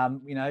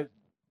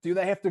 Do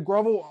they have to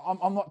grovel?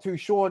 I'm not too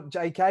sure,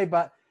 JK,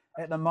 but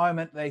at the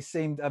moment, they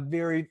seemed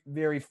very,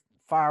 very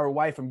far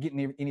away from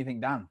getting anything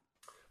done.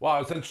 Well,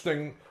 it's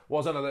interesting,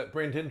 wasn't it, that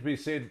Brent Impey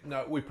said,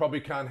 no, we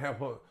probably can't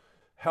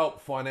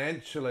help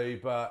financially,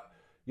 but,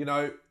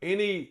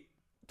 any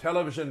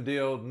television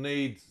deal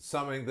needs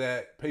something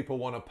that people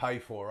want to pay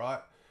for, right?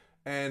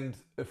 And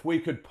if we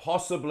could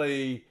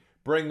possibly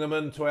bring them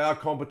into our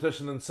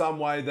competition in some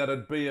way,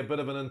 that'd be a bit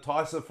of an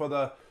enticer for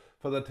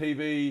the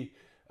TV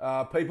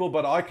people,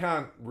 but I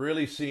can't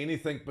really see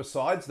anything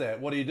besides that.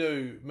 What do you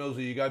do,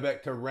 Millsy? You go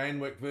back to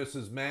Randwick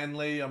versus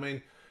Manly. I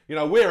mean,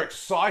 we're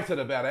excited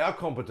about our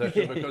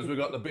competition because we've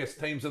got the best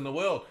teams in the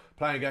world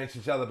playing against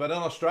each other. But in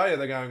Australia,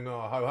 they're going,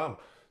 oh, ho-hum.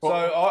 So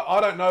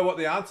I don't know what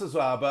the answers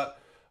are, but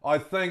I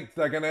think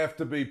they're going to have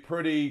to be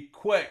pretty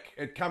quick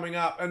at coming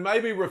up and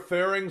maybe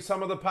referring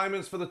some of the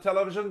payments for the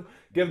television,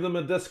 give them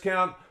a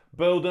discount,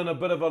 build in a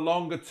bit of a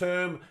longer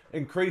term,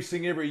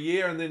 increasing every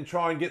year, and then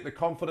try and get the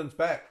confidence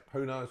back.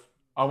 Who knows?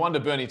 I wonder,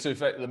 Bernie, too,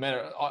 fact of the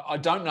matter, I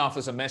don't know if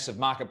there's a massive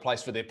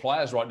marketplace for their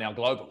players right now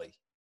globally.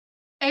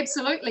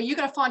 Absolutely. You're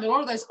going to find a lot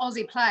of those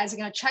Aussie players are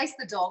going to chase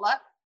the dollar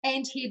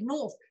and head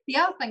north. The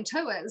other thing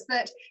too is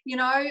that,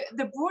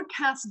 the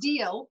broadcast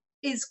deal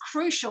is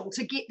crucial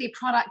to get their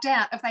product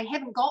out. If they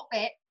haven't got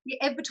that, your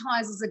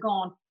advertisers are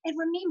gone. And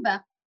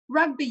remember,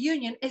 rugby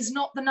union is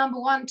not the number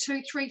 1,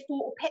 2, 3,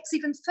 4, or perhaps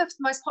even 5th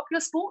most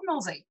popular sport in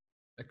Aussie.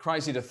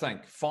 Crazy to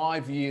think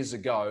 5 years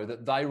ago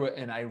that they were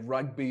in a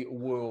Rugby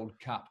World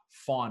Cup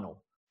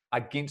final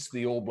against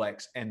the All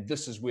Blacks, and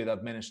this is where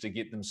they've managed to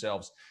get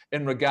themselves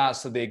in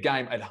regards to their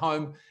game at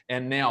home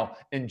and now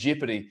in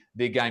jeopardy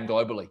their game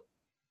globally.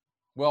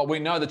 Well, we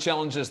know the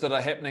challenges that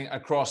are happening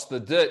across the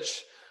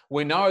ditch.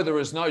 We know there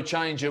is no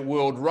change at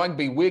World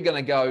Rugby. We're going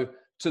to go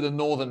to the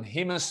Northern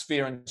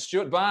Hemisphere, and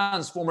Stuart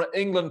Barnes, former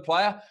England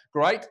player,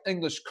 great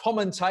English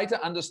commentator,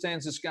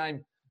 understands this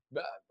game,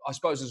 I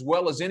suppose, as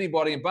well as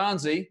anybody. And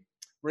Barnesy,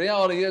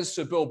 reality is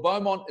Sir Bill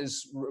Beaumont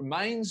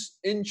remains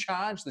in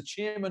charge, the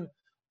chairman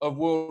of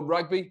World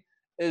Rugby.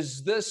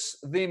 Is this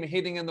them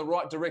heading in the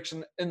right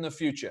direction in the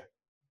future?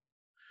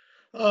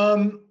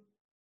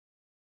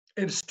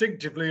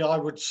 Instinctively, I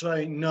would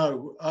say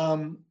no.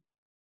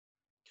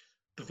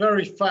 The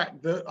very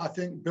fact that I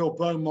think Bill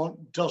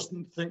Beaumont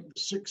doesn't think the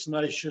Six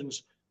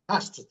Nations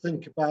has to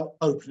think about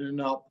opening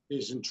up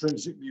is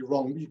intrinsically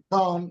wrong.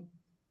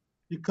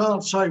 You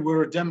can't say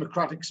we're a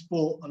democratic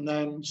sport and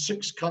then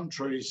 6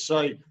 countries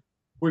say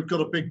we've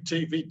got a big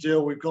TV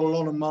deal, we've got a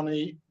lot of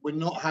money, we're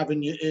not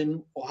having you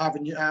in or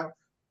having you out.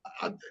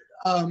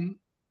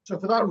 So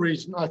for that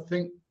reason, I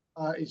think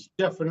it's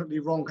definitely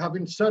wrong.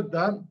 Having said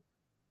that,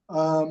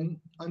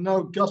 I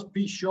know Gus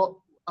Pichot,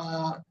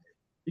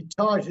 he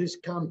tied his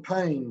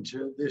campaign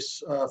to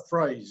this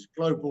phrase,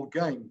 global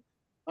game.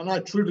 And I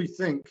truly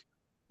think,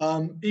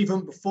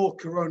 even before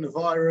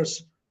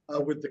coronavirus,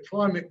 with the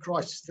climate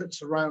crisis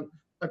that's around,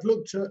 I've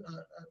looked at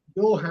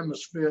your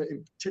hemisphere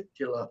in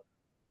particular,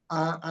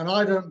 and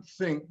I don't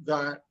think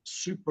that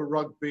Super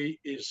Rugby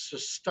is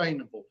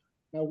sustainable.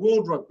 Now,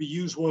 World Rugby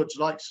use words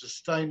like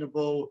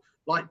sustainable,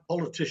 like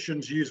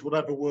politicians use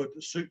whatever word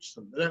that suits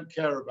them. They don't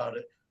care about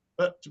it.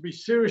 But to be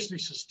seriously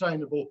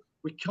sustainable,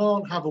 we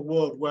can't have a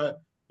world where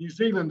New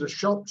Zealand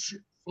are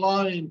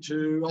flying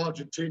to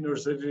Argentina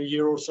as they did a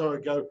year or so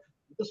ago,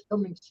 just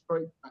coming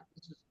straight back.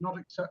 This is not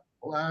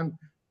acceptable. And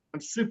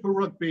Super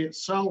Rugby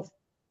itself,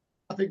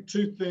 I think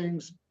 2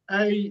 things.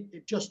 A,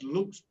 it just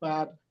looks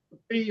bad.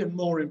 B, and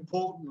more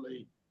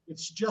importantly,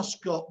 it's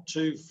just got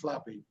too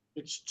flabby.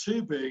 It's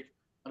too big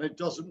and it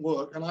doesn't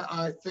work. And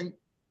I think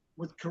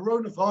with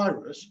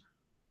coronavirus,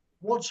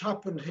 what's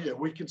happened here,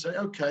 we can say,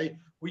 okay,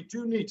 we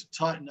do need to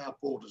tighten our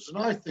borders. And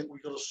I think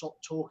we've got to stop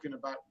talking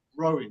about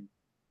growing.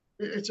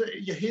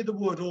 You hear the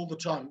word all the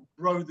time,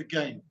 grow the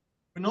game.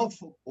 We're not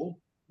football,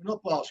 we're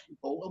not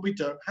basketball, and we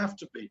don't have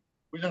to be.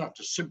 We don't have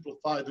to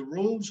simplify the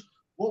rules.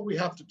 What we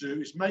have to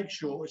do is make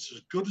sure it's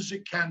as good as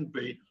it can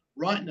be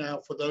right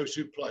now for those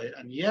who play it.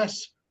 And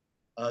yes,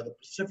 the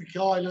Pacific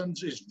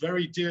Islands is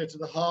very dear to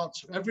the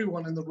hearts of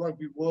everyone in the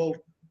rugby world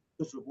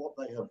because of what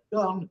they have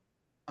done.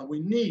 And we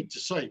need to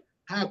say,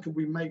 how can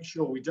we make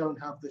sure we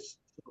don't have this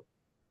sort of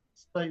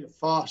state of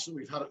farce that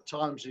we've had at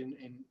times in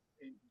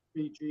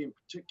Fiji in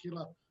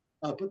particular?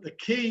 But the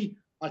key,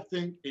 I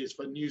think, is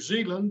for New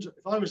Zealand.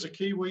 If I was a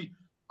Kiwi,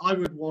 I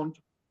would want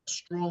a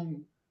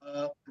strong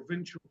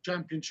provincial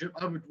championship.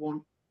 I would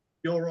want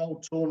your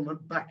old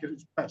tournament back at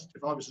its best.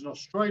 If I was an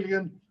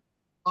Australian,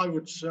 I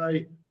would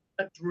say,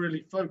 let's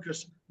really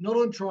focus not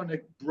on trying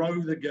to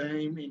grow the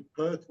game in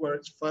Perth where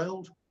it's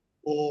failed,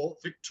 or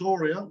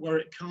Victoria where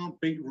it can't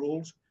beat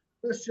rules.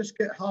 Let's just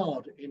get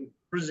hard in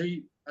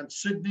Brizzy and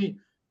Sydney,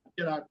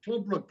 get our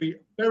club rugby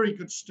very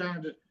good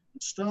standard,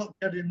 and start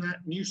getting that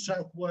New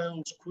South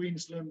Wales,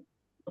 Queensland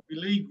Rugby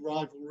League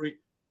rivalry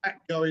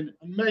back going,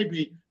 and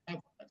maybe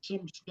have at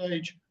some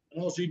stage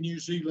an Aussie-New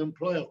Zealand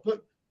playoff,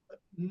 but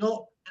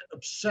not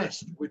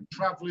obsessed with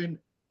travelling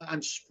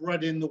and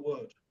spreading the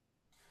word.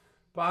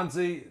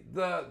 Barnesy,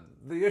 the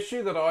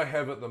issue that I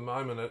have at the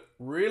moment, it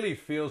really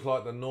feels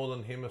like the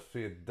Northern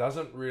Hemisphere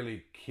doesn't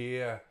really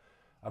care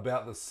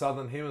about the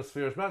Southern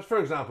Hemisphere as much. For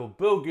example,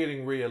 Bill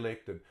getting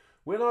re-elected.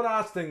 We're not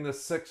asking the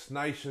Six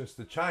Nations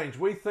to change.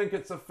 We think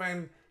it's a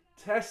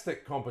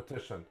fantastic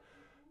competition.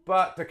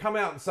 But to come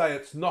out and say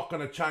it's not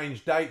going to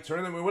change dates or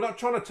anything, we're not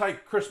trying to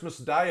take Christmas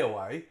Day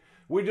away.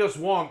 We just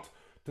want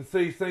to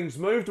see things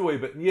moved a wee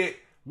bit. And yet,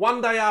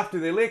 one day after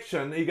the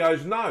election, he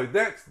goes, no,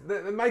 that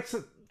makes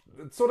it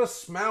sort of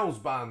smells,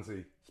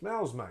 Barnesy.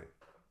 Smells, mate.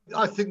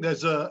 I think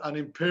there's an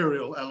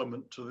imperial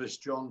element to this,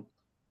 John.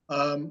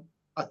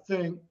 I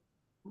think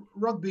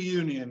rugby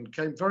union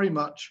came very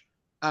much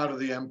out of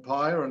the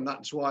empire, and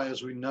that's why,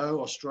 as we know,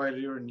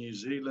 Australia and New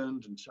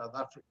Zealand and South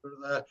Africa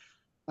are there.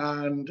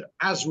 And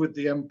as with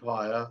the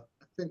empire,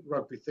 I think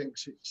rugby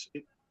thinks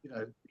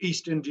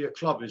East India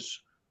Club is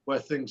where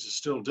things are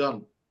still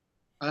done.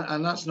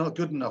 And that's not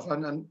good enough.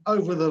 And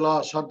over the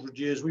last 100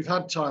 years, we've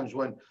had times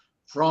when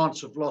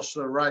France have lost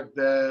their rag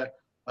there.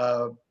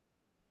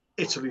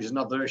 Italy's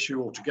another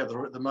issue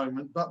altogether at the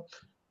moment. But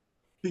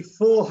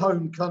before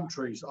home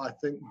countries, I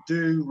think,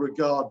 do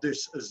regard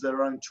this as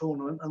their own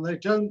tournament, and they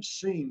don't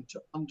seem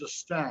to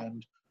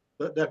understand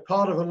that they're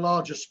part of a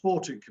larger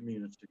sporting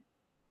community.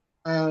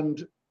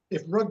 And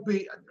if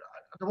rugby,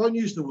 I won't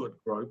use the word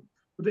grow,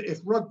 but if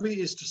rugby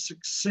is to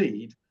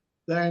succeed,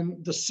 then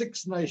the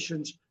Six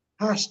Nations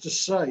has to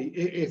say,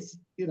 if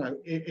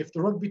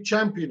the Rugby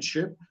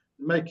Championship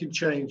making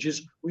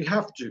changes, we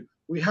have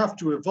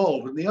to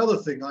evolve. And the other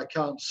thing I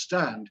can't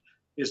stand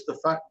is the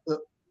fact that,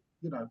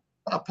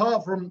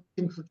 apart from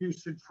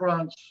introducing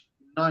France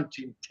in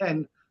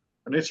 1910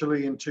 and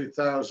Italy in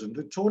 2000,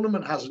 the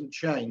tournament hasn't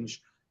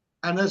changed.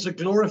 And there's a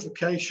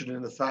glorification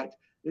in the fact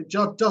it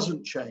just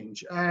doesn't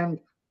change. And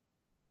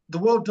the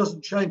world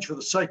doesn't change for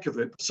the sake of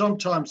it. But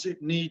sometimes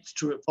it needs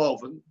to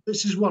evolve. And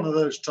this is one of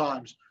those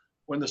times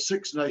when the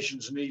Six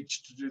Nations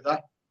needs to do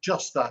that,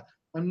 just that.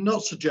 I'm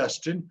not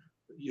suggesting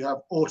that you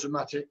have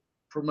automatic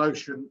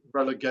promotion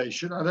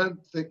relegation. I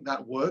don't think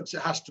that works.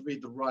 It has to be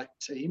the right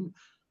team.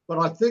 But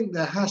I think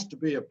there has to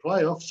be a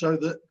playoff so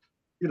that,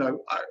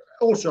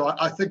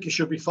 I think it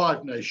should be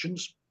 5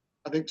 nations.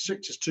 I think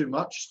 6 is too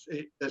much.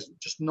 There's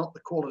just not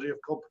the quality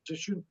of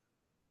competition.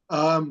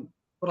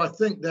 But I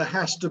think there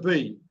has to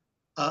be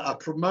a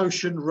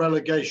promotion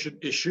relegation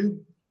issue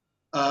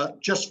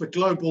just for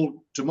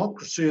global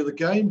democracy of the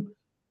game.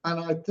 And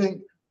I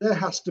think there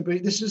has to be,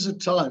 this is a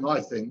time,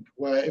 I think,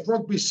 where if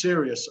rugby's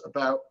serious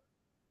about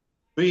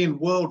being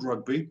World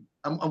Rugby,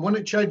 and when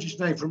it changed its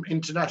name from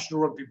International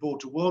Rugby Board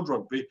to World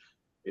Rugby,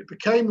 it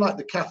became like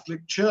the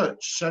Catholic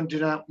Church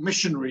sending out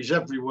missionaries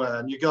everywhere.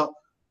 And you got,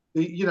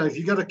 if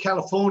you go to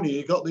California,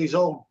 you got these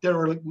old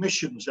derelict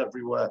missions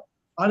everywhere.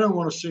 I don't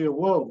want to see a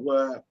world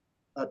where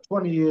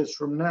 20 years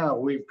from now,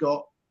 we've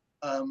got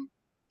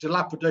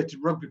dilapidated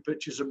rugby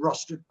pitches and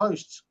rusted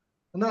posts.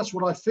 And that's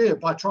what I fear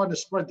by trying to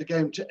spread the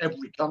game to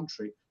every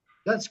country.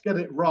 Let's get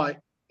it right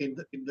in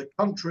the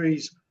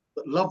countries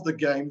that love the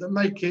game, that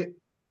make it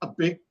a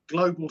big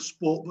global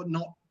sport, but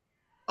not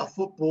a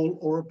football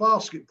or a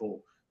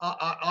basketball.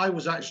 I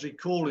was actually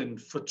calling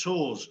for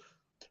tours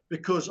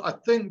because I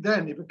think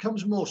then it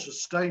becomes more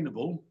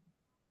sustainable.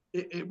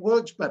 It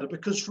works better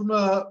because from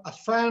a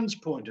fan's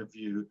point of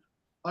view,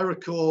 I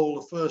recall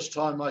the first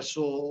time I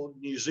saw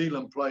New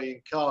Zealand play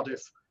in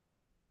Cardiff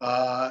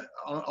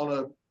on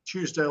a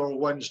Tuesday or a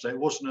Wednesday. It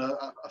wasn't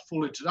a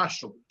full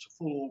international, it was a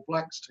full All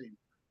Blacks team.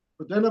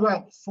 But then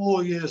about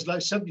 4 years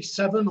later,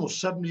 77 or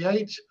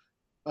 78,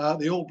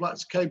 the All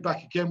Blacks came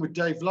back again with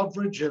Dave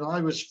Loveridge, and I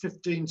was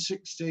 15,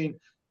 16,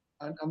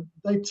 and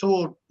they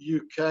toured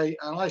UK,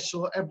 and I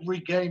saw every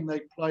game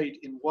they played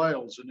in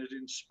Wales, and it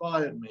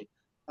inspired me.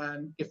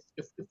 And if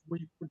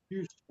we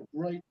produced a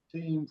great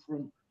team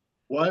from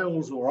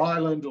Wales or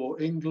Ireland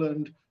or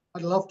England,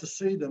 I'd love to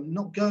see them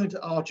not going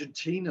to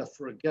Argentina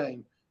for a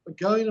game, but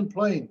going and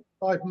playing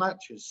 5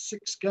 matches,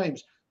 6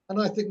 games. And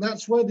I think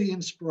that's where the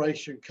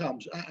inspiration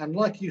comes. And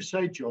like you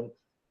say, John,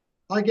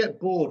 I get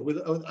bored with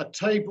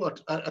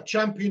a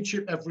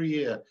championship every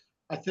year.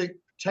 I think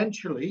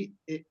potentially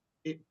it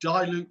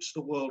dilutes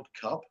the World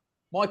Cup.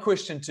 My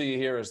question to you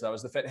here is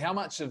the fact, how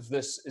much of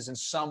this is in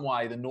some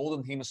way the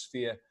Northern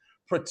Hemisphere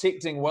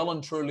protecting well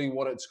and truly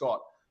what it's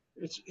got?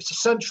 It's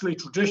essentially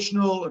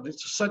traditional and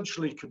it's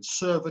essentially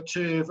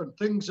conservative, and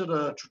things that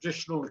are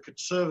traditional and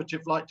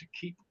conservative like to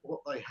keep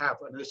what they have.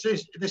 And in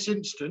this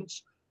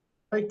instance,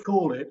 they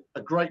call it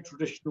a great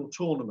traditional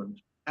tournament,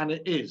 and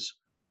it is.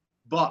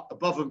 But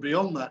above and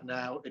beyond that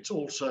now, it's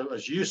also,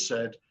 as you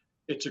said,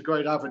 it's a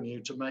great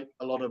avenue to make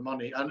a lot of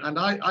money. And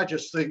I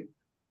just think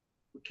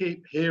we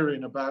keep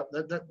hearing about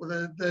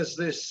that there's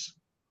this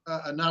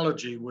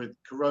analogy with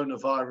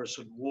coronavirus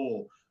and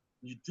war.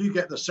 You do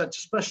get the sense,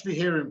 especially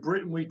here in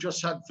Britain, we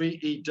just had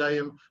VE Day,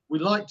 and we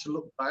like to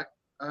look back.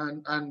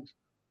 And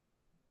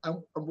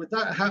with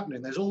that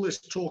happening, there's all this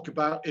talk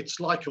about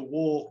it's like a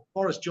war.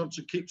 Boris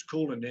Johnson keeps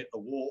calling it a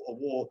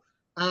war.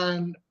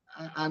 And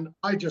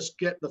I just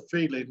get the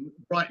feeling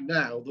right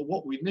now that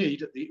what we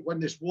need when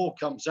this war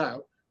comes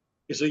out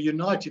is a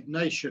United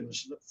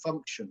Nations that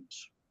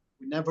functions.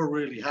 We never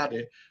really had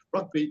it.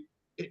 Rugby,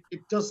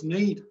 it does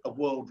need a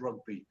World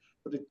Rugby,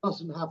 but it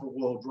doesn't have a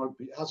World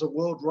Rugby. It has a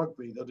World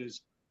Rugby that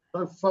is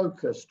so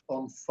focused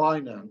on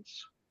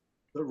finance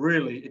that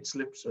really it's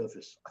lip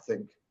service, I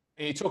think.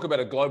 And you talk about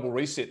a global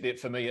reset there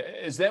for me.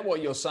 Is that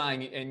what you're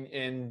saying?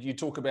 And you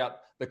talk about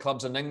the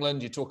clubs in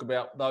England, you talk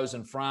about those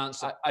in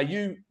France. Are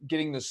you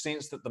getting the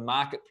sense that the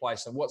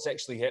marketplace and what's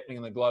actually happening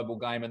in the global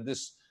game and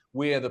this,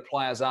 where the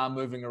players are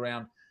moving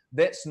around,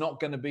 that's not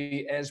going to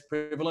be as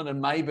prevalent,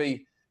 and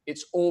maybe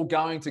it's all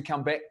going to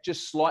come back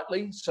just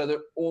slightly so that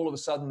all of a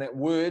sudden that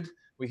word,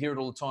 we hear it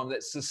all the time, that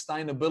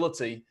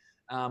sustainability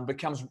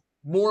becomes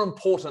more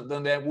important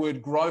than that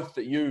word growth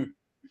that you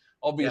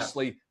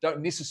obviously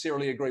don't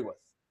necessarily agree with?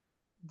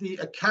 The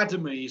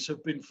academies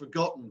have been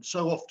forgotten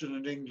so often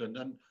in England.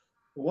 And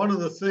one of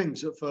the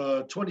things that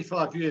for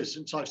 25 years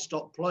since I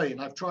stopped playing,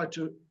 I've tried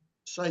to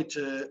say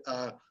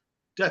to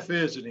deaf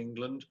ears in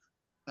England,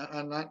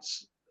 and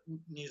that's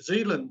New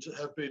Zealand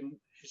have been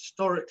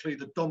historically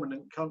the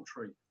dominant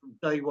country from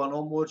day one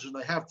onwards, and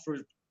they have through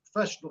the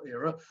professional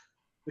era,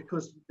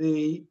 because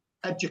the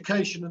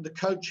education and the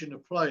coaching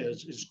of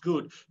players is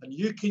good. And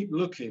you keep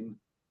looking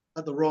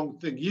at the wrong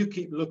thing. You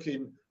keep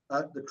looking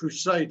at the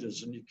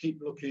Crusaders and you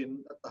keep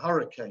looking at the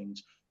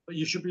Hurricanes, but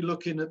you should be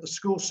looking at the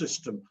school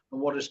system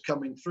and what is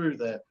coming through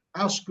there.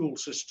 Our school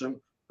system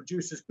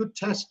produces good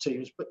test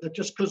teams, but they're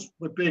just because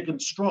we're big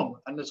and strong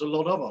and there's a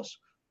lot of us.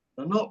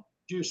 They're not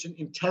producing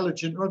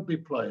intelligent rugby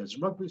players.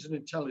 Rugby is an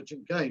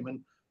intelligent game.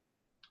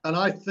 And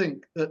I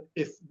think that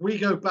if we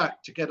go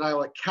back to get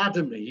our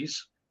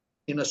academies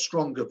in a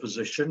stronger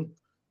position,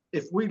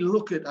 if we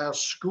look at our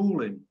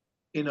schooling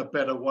in a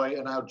better way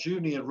and our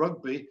junior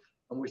rugby,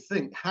 and we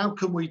think, how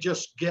can we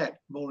just get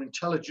more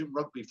intelligent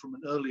rugby from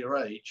an earlier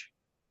age?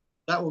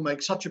 That will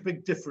make such a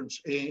big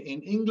difference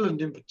in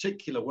England in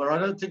particular, where I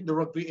don't think the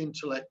rugby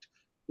intellect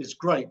is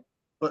great.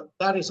 But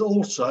that is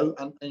also,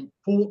 and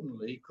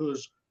importantly,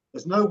 because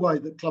there's no way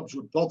that clubs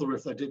would bother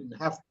if they didn't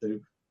have to,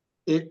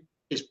 it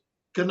is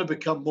going to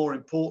become more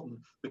important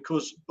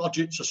because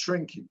budgets are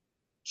shrinking.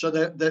 So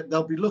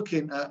they'll be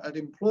looking at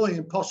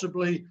employing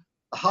possibly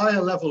a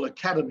higher level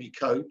academy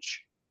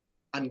coach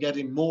and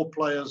getting more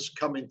players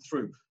coming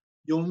through.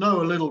 You'll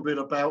know a little bit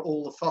about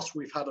all the fuss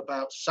we've had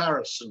about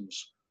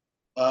Saracens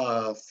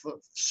for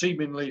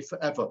seemingly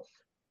forever.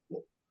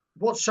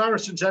 what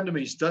Saracens'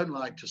 enemies don't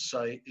like to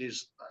say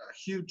is a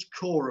huge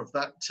core of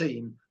that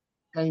team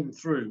came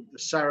through the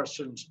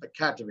Saracens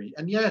Academy.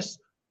 And yes,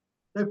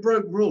 they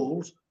broke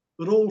rules,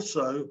 but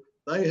also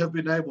they have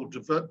been able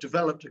to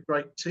develop a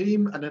great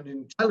team and an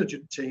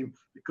intelligent team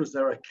because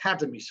their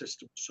academy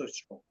system is so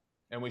strong.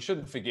 And we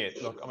shouldn't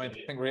forget, look, I mean,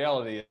 I think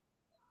reality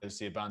is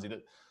here, Barnesy,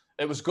 that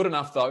it was good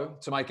enough, though,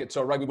 to make it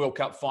to a Rugby World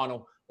Cup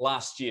final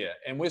last year.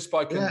 And we've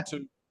spoken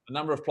to a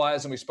number of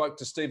players, and we spoke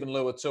to Stephen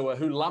Luatua,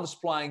 who loves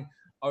playing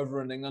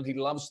over in England. He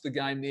loves the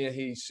game there.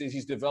 He says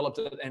he's developed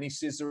it, and he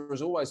says there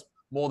is always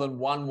more than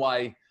one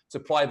way to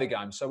play the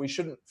game. So we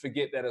shouldn't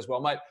forget that as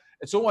well. Mate,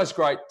 it's always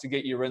great to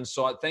get your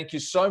insight. Thank you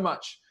so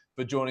much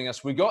for joining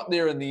us. We got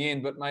there in the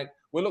end, but, mate,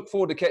 we look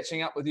forward to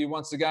catching up with you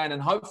once again,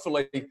 and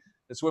hopefully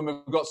it's when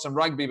we've got some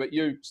rugby, but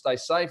you stay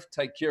safe,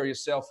 take care of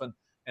yourself, and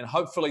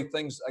hopefully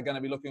things are going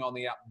to be looking on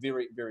the up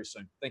very, very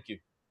soon. Thank you.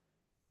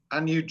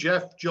 And you,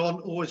 Jeff, John,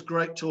 always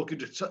great talking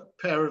to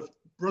a pair of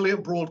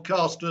brilliant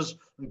broadcasters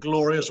and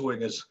glorious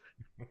wingers.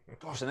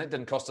 Gosh, and that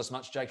didn't cost us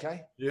much,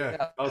 JK.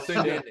 Yeah, I'll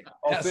send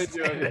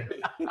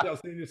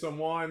you some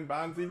wine,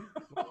 Barnesy.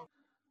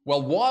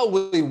 Well, while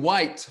we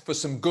wait for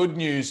some good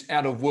news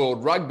out of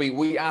World Rugby,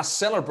 we are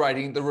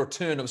celebrating the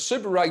return of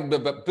Super Rugby.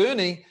 But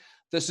Bernie,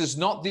 this is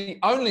not the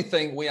only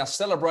thing we are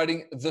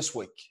celebrating this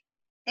week.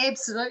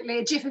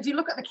 Absolutely. Jeff, if you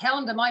look at the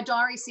calendar, my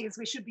diary says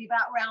we should be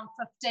about round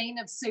 15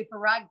 of Super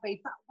Rugby,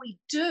 but we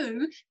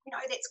do,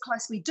 that's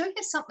close. We do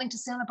have something to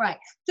celebrate.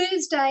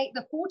 Thursday,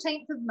 the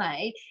 14th of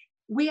May,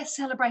 we are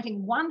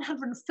celebrating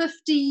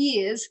 150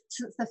 years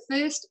since the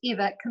first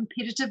ever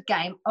competitive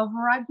game of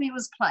rugby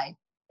was played.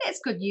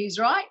 That's good news,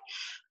 right?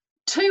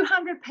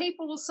 200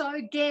 people or so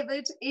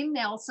gathered in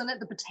Nelson at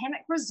the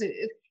Botanic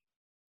Reserve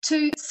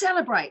to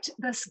celebrate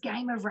this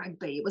game of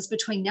rugby. It was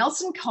between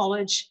Nelson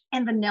College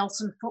and the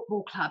Nelson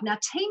Football Club. Now,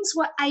 teams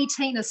were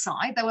 18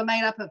 aside. They were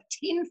made up of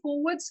 10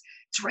 forwards,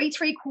 3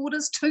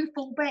 3/4, 2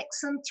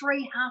 fullbacks, and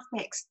 3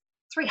 halfbacks.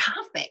 3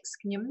 halfbacks.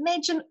 Can you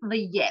imagine the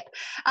yap?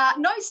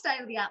 No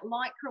state-of-the-art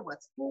lycra with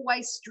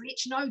 4-way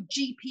stretch, no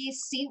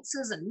GPS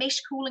sensors and mesh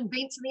cooling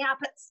vents in the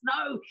uppers.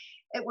 No,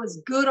 it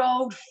was good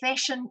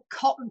old-fashioned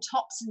cotton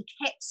tops and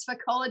caps for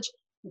college.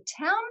 The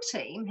town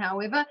team,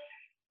 however,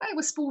 they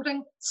were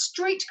sporting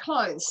street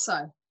clothes,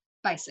 so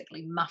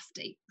basically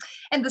mufti.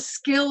 And the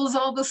skills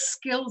of this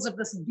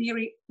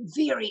very,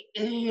 very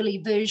early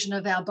version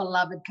of our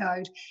beloved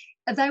code,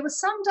 they were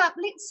summed up,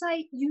 let's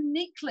say,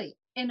 uniquely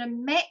in a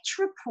match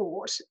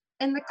report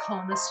in the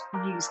columnist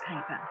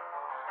newspaper.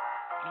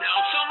 Now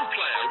some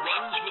player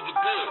runs with the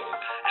ball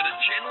and a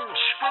general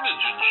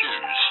scrimmage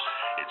ensues.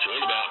 It's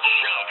all about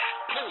shove,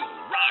 pull,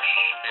 rush,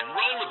 and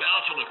roll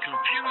about on a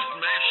confused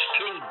mass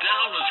till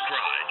down is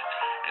cried.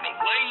 And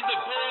away the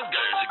ball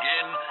goes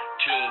again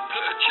till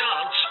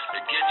perchance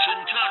it gets in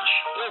touch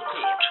or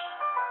caught.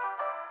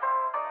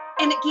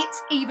 And it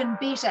gets even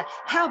better.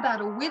 How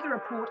about a weather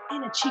report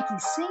and a cheeky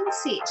scene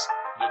set?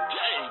 The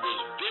day was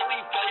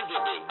very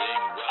favourable,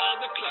 being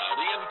rather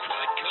cloudy and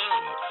quite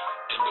calm,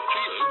 and the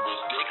field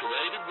was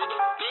decorated with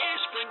a fair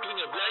sprinkling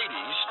of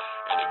ladies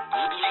and a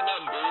goodly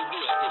number of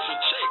the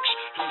opposite sex,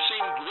 who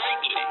seemed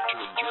greatly to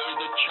enjoy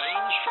the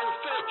changeful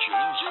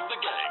fortunes of the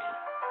game.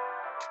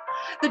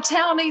 The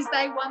Townies,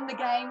 they won the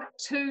game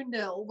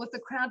 2-0, with the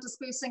crowd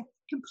dispersing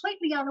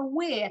completely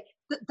unaware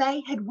that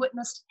they had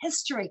witnessed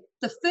history,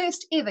 the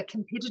first ever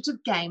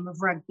competitive game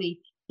of rugby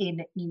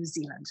in New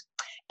Zealand.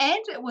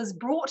 And it was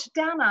brought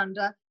down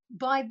under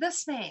by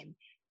this man,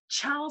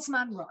 Charles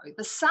Munro,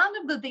 the son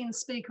of the then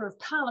Speaker of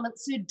Parliament,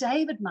 Sir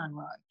David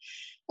Munro.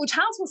 Well,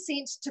 Charles was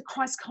sent to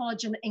Christ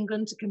College in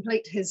England to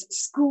complete his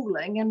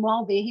schooling, and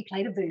while there he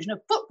played a version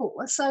of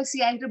football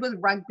associated with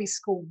rugby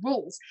school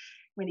rules.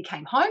 When he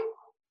came home,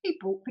 he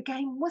brought the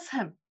game with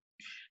him.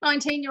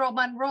 19-year-old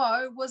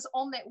Munro was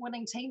on that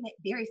winning team, that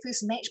very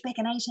first match back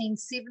in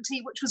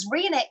 1870, which was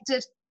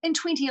reenacted in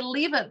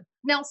 2011.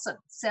 Nelson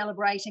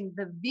celebrating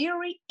the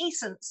very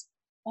essence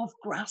of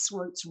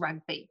grassroots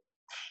rugby.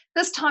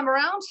 This time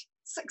around,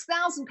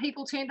 6,000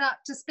 people turned up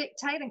to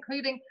spectate,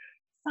 including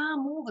far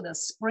more than a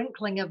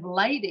sprinkling of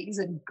ladies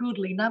and a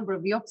goodly number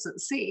of the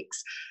opposite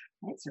sex.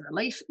 That's a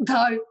relief,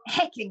 though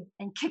hacking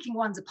and kicking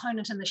one's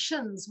opponent in the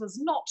shins was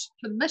not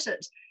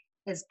permitted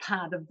as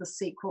part of the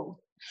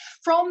sequel.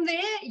 From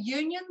there,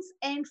 unions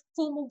and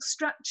formal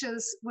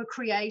structures were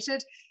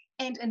created,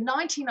 and in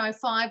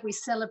 1905 we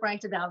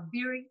celebrated our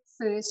very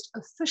first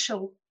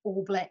official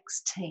All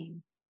Blacks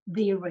team,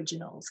 the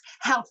Originals.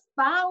 How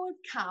far we've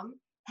come,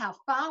 how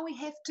far we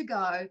have to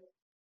go,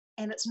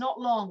 and it's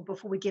not long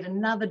before we get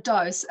another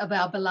dose of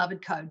our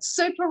beloved code.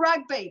 Super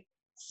Rugby,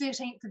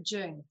 13th of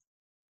June.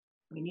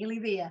 We're nearly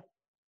there.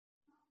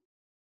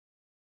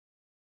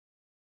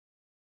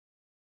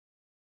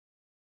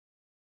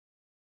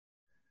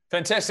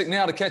 Fantastic.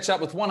 Now to catch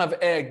up with one of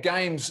our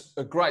game's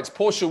greats,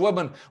 Portia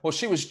Woodman. Well,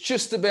 she was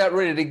just about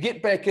ready to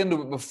get back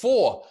into it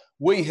before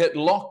we hit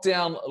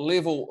lockdown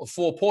level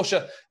 4.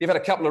 Portia, you've had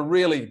a couple of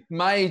really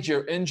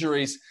major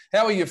injuries.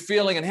 How are you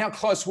feeling and how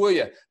close were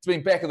you to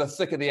being back in the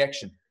thick of the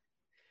action?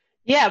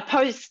 Yeah,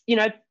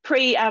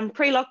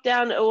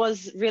 pre-lockdown, it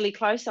was really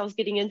close. I was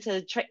getting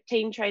into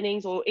team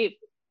trainings, or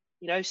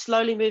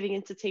slowly moving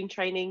into team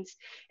trainings.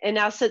 And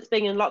now, since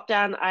being in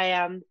lockdown,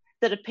 I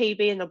did a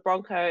PB in the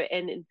Bronco,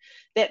 and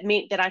that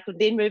meant that I could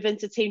then move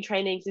into team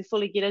trainings and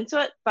fully get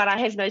into it. But I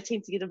have no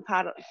team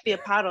to be a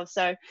part of,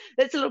 so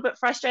that's a little bit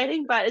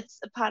frustrating. But it's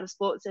a part of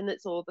sports, and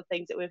it's all the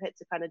things that we've had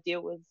to kind of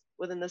deal with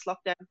within this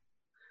lockdown.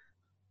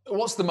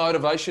 What's the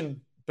motivation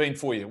been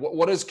for you?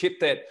 What has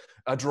kept that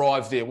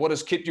drive there? What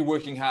has kept you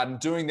working hard and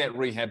doing that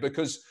rehab?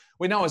 Because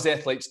we know as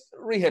athletes,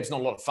 rehab's not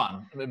a lot of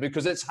fun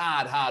because it's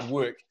hard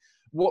work.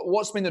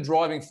 What's been the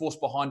driving force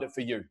behind it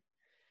for you?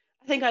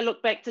 I think I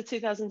look back to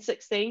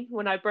 2016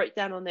 when I broke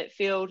down on that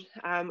field.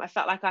 I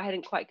felt like I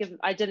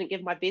didn't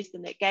give my best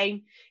in that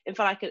game, and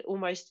felt like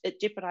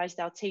it jeopardized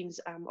our team's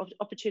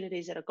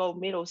opportunities at a gold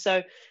medal.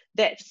 So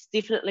that's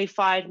definitely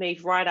fired me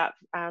right up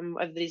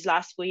over these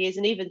last 4 years,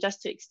 and even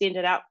just to extend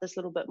it out this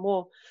little bit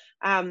more.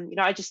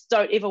 I just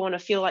don't ever want to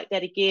feel like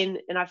that again.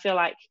 And I feel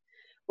like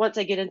once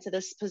I get into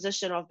this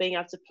position of being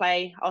able to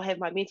play, I'll have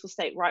my mental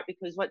state right,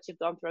 because once you've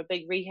gone through a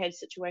big rehab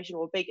situation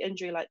or a big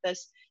injury like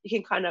this, you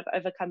can kind of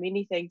overcome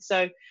anything.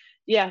 So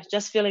yeah,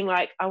 just feeling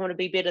like I want to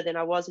be better than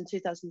I was in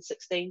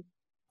 2016.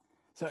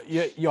 So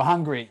you're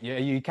hungry.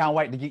 You can't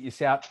wait to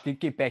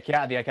get back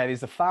out there. Okay, there's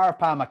the Farah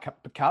Palmer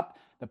Cup,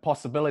 the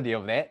possibility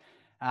of that.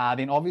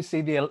 Then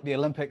obviously the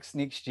Olympics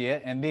next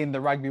year, and then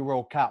the Rugby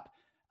World Cup.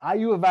 Are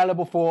you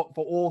available for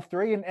all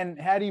three? And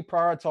how do you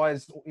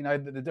prioritise,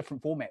 the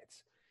different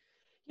formats?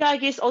 Yeah, I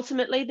guess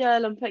ultimately the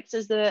Olympics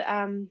is the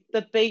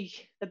big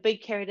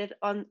carrot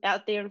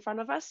out there in front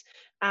of us.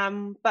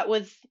 But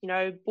with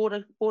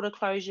border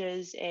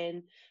closures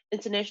and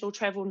international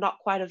travel not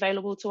quite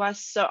available to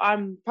us, so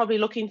I'm probably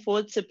looking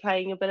forward to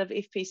playing a bit of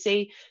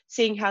FPC,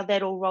 seeing how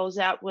that all rolls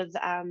out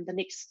within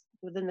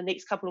the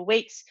next couple of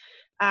weeks,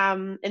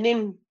 and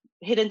then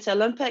head into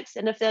Olympics.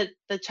 And if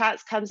the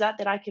chance comes out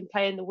that I can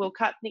play in the World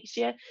Cup next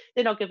year,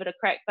 then I'll give it a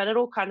crack. But it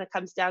all kind of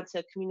comes down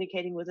to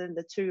communicating within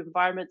the two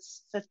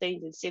environments,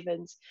 15s and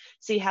 7s,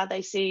 see how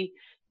they see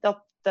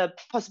the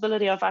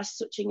possibility of us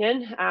switching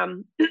in.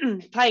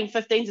 Playing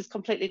 15s is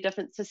completely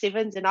different to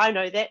 7s, and I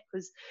know that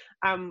because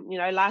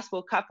last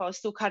World Cup I was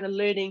still kind of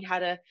learning how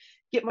to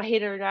get my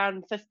head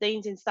around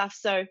 15s and stuff.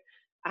 So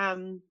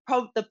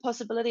the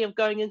possibility of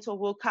going into a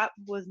World Cup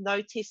with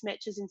no test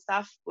matches and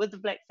stuff with the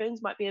Black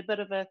Ferns might be a bit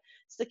of a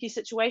sticky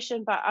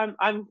situation, but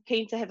I'm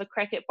keen to have a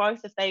crack at both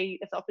if the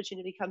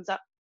opportunity comes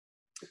up.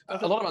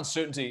 A lot of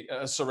uncertainty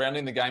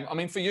surrounding the game. I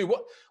mean, for you,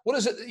 what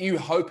is it that you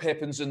hope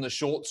happens in the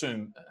short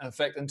term, in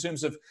fact, in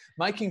terms of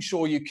making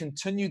sure you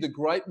continue the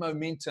great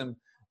momentum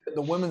that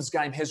the women's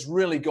game has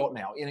really got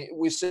now?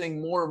 We're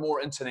seeing more and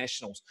more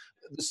internationals.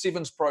 The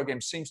Sevens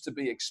program seems to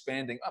be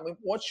expanding. I mean,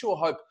 what's your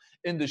hope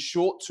in the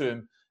short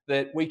term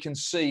that we can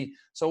see,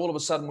 so all of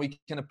a sudden we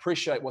can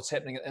appreciate what's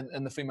happening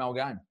in the female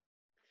game?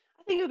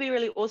 I think it would be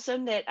really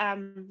awesome that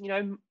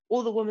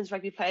all the women's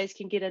rugby players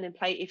can get in and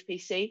play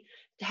FPC.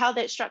 How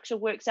that structure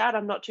works out,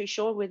 I'm not too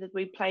sure. Whether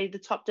we play the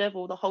top div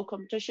or the whole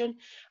competition,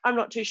 I'm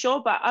not too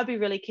sure. But I'd be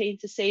really keen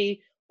to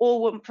see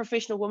all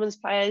professional women's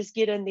players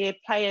get in there,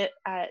 play it,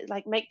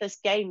 make this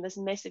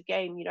massive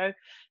game.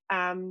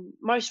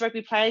 Most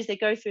rugby players, they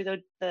go through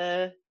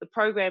the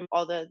program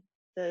or the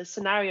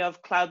scenario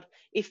of club,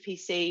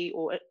 FPC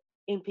or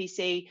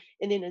NPC,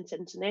 and then into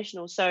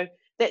international. So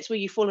that's where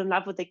you fall in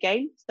love with the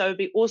game. So it'd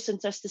be awesome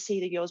just to see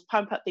the girls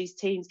pump up these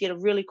teams, get a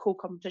really cool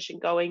competition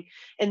going,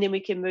 and then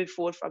we can move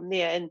forward from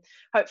there. And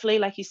hopefully,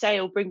 like you say,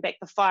 it'll bring back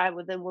the fire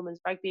within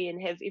women's rugby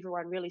and have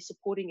everyone really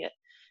supporting it.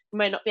 We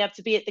may not be able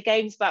to be at the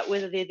games, but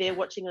whether they're there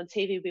watching on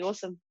TV would be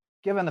awesome.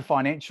 Given the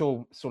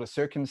financial sort of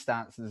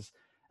circumstances,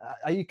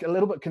 are you a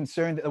little bit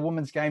concerned that the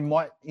women's game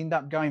might end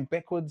up going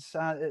backwards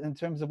in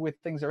terms of where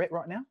things are at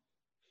right now?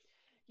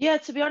 Yeah,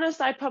 to be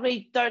honest, I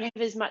probably don't have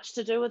as much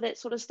to do with that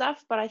sort of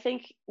stuff. But I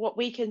think what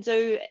we can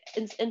do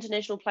as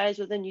international players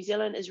within New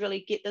Zealand is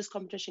really get this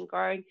competition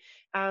growing,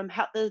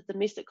 help the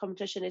domestic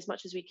competition as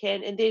much as we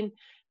can, and then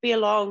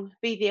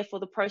be there for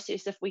the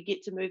process if we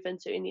get to move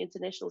into any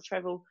international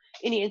travel,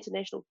 any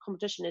international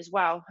competition as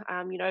well.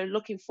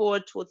 Looking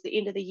forward towards the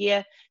end of the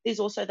year,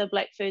 there's also the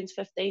Black Ferns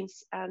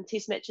 15s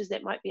test matches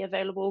that might be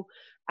available,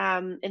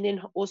 and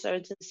then also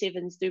into the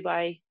Sevens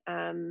Dubai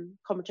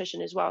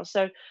competition as well.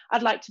 So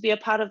I'd like to be a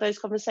part of those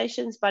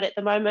conversations, but at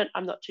the moment,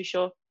 I'm not too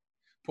sure.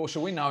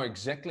 Portia, we know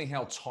exactly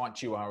how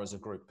tight you are as a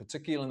group,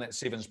 particularly in that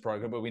Sevens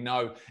program, but we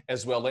know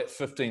as well that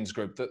 15s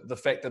group, the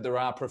fact that there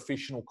are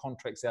professional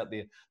contracts out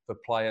there for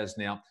players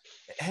now.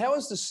 How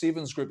is the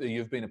Sevens group that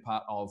you've been a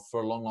part of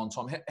for a long, long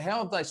time,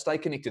 how have they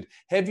stayed connected?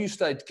 Have you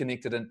stayed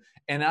connected?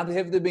 And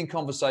have there been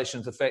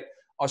conversations, the fact,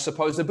 I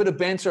suppose, a bit of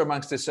banter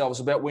amongst yourselves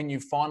about when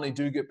you finally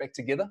do get back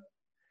together?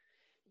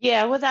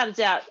 Yeah, without a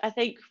doubt. I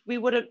think we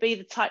wouldn't be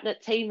the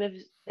tight-knit team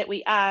that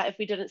we are if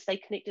we didn't stay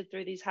connected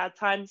through these hard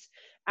times.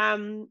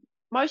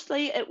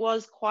 Mostly it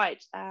was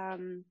quite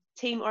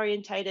team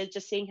orientated,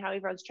 just seeing how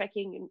everyone's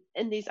tracking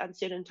in these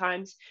uncertain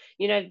times.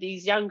 You know,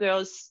 these young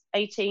girls,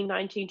 18,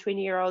 19,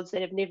 20-year-olds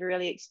that have never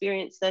really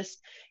experienced this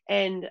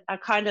and are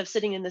kind of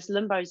sitting in this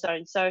limbo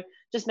zone. So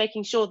just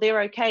making sure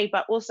they're okay,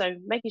 but also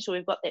making sure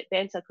we've got that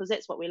banter, because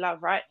that's what we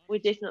love, right? We're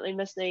definitely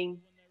missing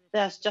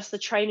just the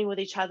training with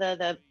each other,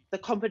 the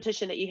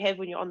competition that you have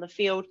when you're on the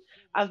field.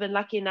 I've been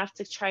lucky enough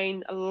to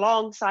train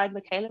alongside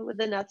Michaela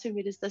within our 2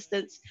 meters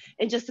distance,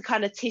 and just to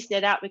kind of test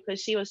that out, because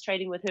she was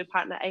training with her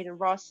partner Aidan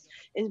Ross,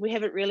 and we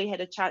haven't really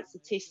had a chance to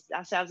test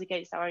ourselves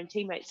against our own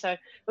teammates. So it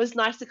was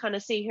nice to kind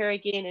of see her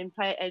again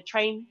and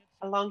train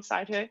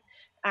alongside her.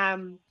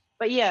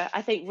 But yeah,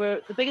 I think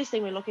the biggest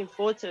thing we're looking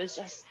forward to is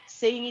just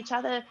seeing each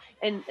other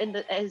and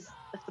as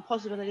the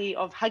possibility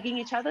of hugging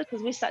each other,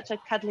 because we're such a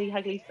cuddly,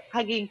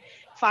 hugging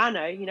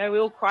whānau. You know, we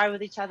all cry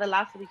with each other,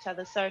 laugh with each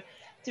other. So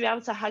to be able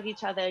to hug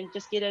each other and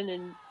just get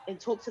in and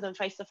talk to them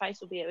face to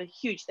face will be a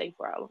huge thing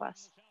for all of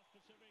us.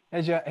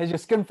 Has your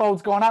skin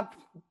folds gone up?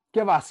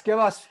 Give us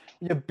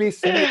your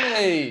best.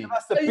 Hey, give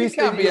us the you best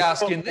can't be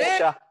asking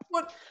that.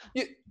 What?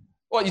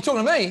 You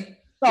talking to me?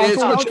 No, yeah, it's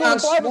got a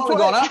chance. Might have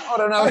gone up. I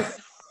don't know.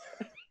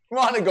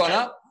 Might have gone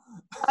up.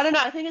 I don't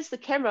know. I think it's the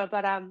camera,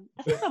 but I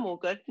think I'm all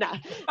good. No,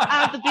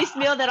 the best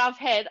meal that I've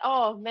had.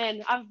 Oh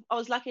man, I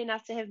was lucky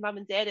enough to have mum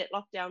and dad at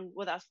lockdown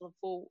with us for the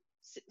full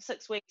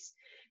 6 weeks,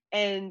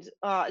 and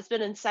it's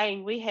been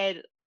insane. We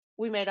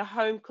made a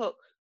home cook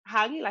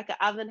hangi, like an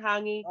oven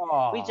hangi.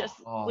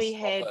 We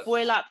had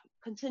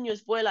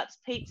continuous boil ups,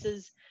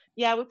 pizzas.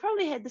 Yeah, we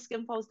probably had the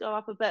skin folds go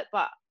up a bit,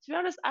 but to be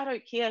honest, I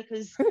don't care,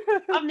 because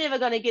I'm never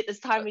going to get this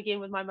time again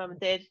with my mum and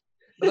dad.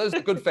 But those are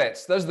the good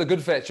fats. Those are the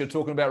good fats you're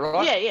talking about,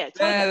 right? Yeah,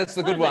 totally, yeah, that's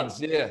the good ones.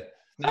 Yeah.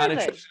 No,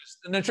 nutritionist.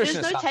 There's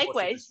no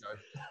takeaways.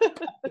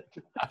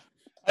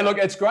 Hey, look,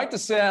 it's great to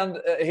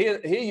hear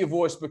your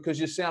voice, because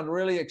you sound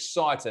really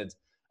excited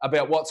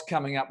about what's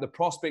coming up, the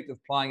prospect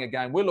of playing a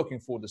game. We're looking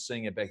forward to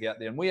seeing you back out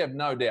there, and we have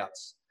no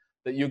doubts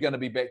that you're going to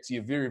be back to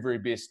your very, very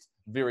best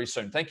very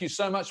soon. Thank you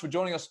so much for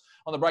joining us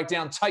on the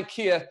breakdown. Take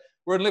care.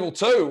 We're in level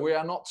 2. We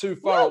are not too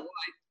far away.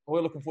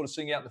 We're looking forward to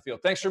seeing you out in the field.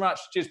 Thanks very much.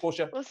 Cheers,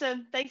 Portia.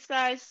 Awesome. Thanks,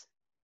 guys.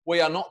 We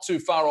are not too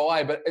far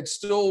away, but it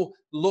still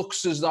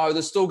looks as though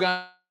there's still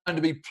going to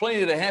be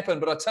plenty to happen.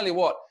 But I tell you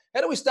what,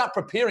 how do we start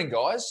preparing,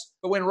 guys,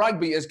 for when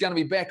rugby is going to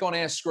be back on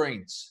our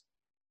screens?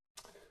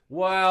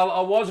 Well, I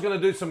was going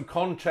to do some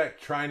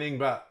contact training,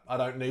 but I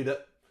don't need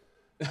it.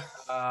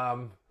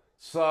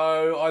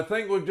 So I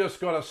think we've just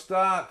got to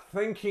start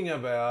thinking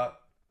about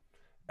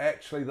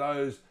actually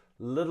those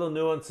little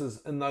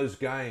nuances in those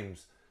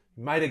games.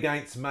 Mate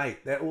against mate,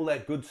 all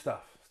that good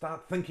stuff.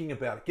 Start thinking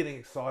about it, getting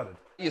excited.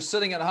 You're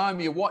sitting at home,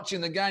 you're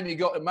watching the game, you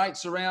got your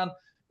mates around.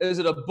 Is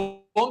it a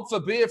bump for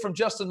beer from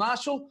Justin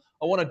Marshall?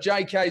 I want a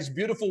JK's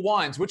Beautiful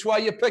Wines. Which way are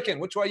you picking?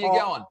 Which way are you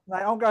going?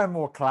 Mate, I'm going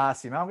more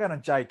classy, man. I'm going to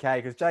JK,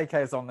 because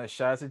JK's on this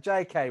show. So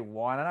JK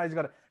wine. I know he's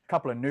got a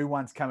couple of new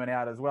ones coming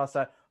out as well.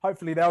 So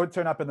hopefully they'll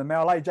turn up in the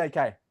mail. Hey,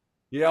 JK.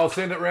 Yeah, I'll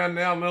send it round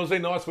now, Millsy.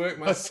 Nice work,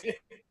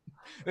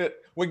 mate.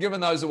 We're giving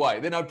those away.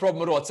 They're no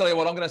problem at all. I'll tell you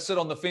what, I'm going to sit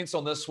on the fence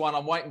on this one.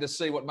 I'm waiting to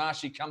see what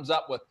Marshy comes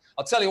up with.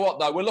 I'll tell you what,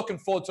 though, we're looking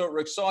forward to it. We're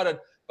excited,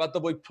 but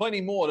there'll be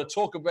plenty more to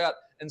talk about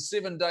in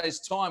 7 days'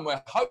 time.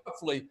 We're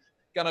hopefully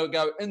going to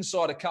go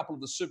inside a couple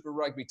of the Super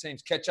Rugby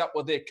teams, catch up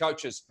with their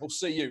coaches. We'll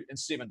see you in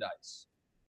 7 days.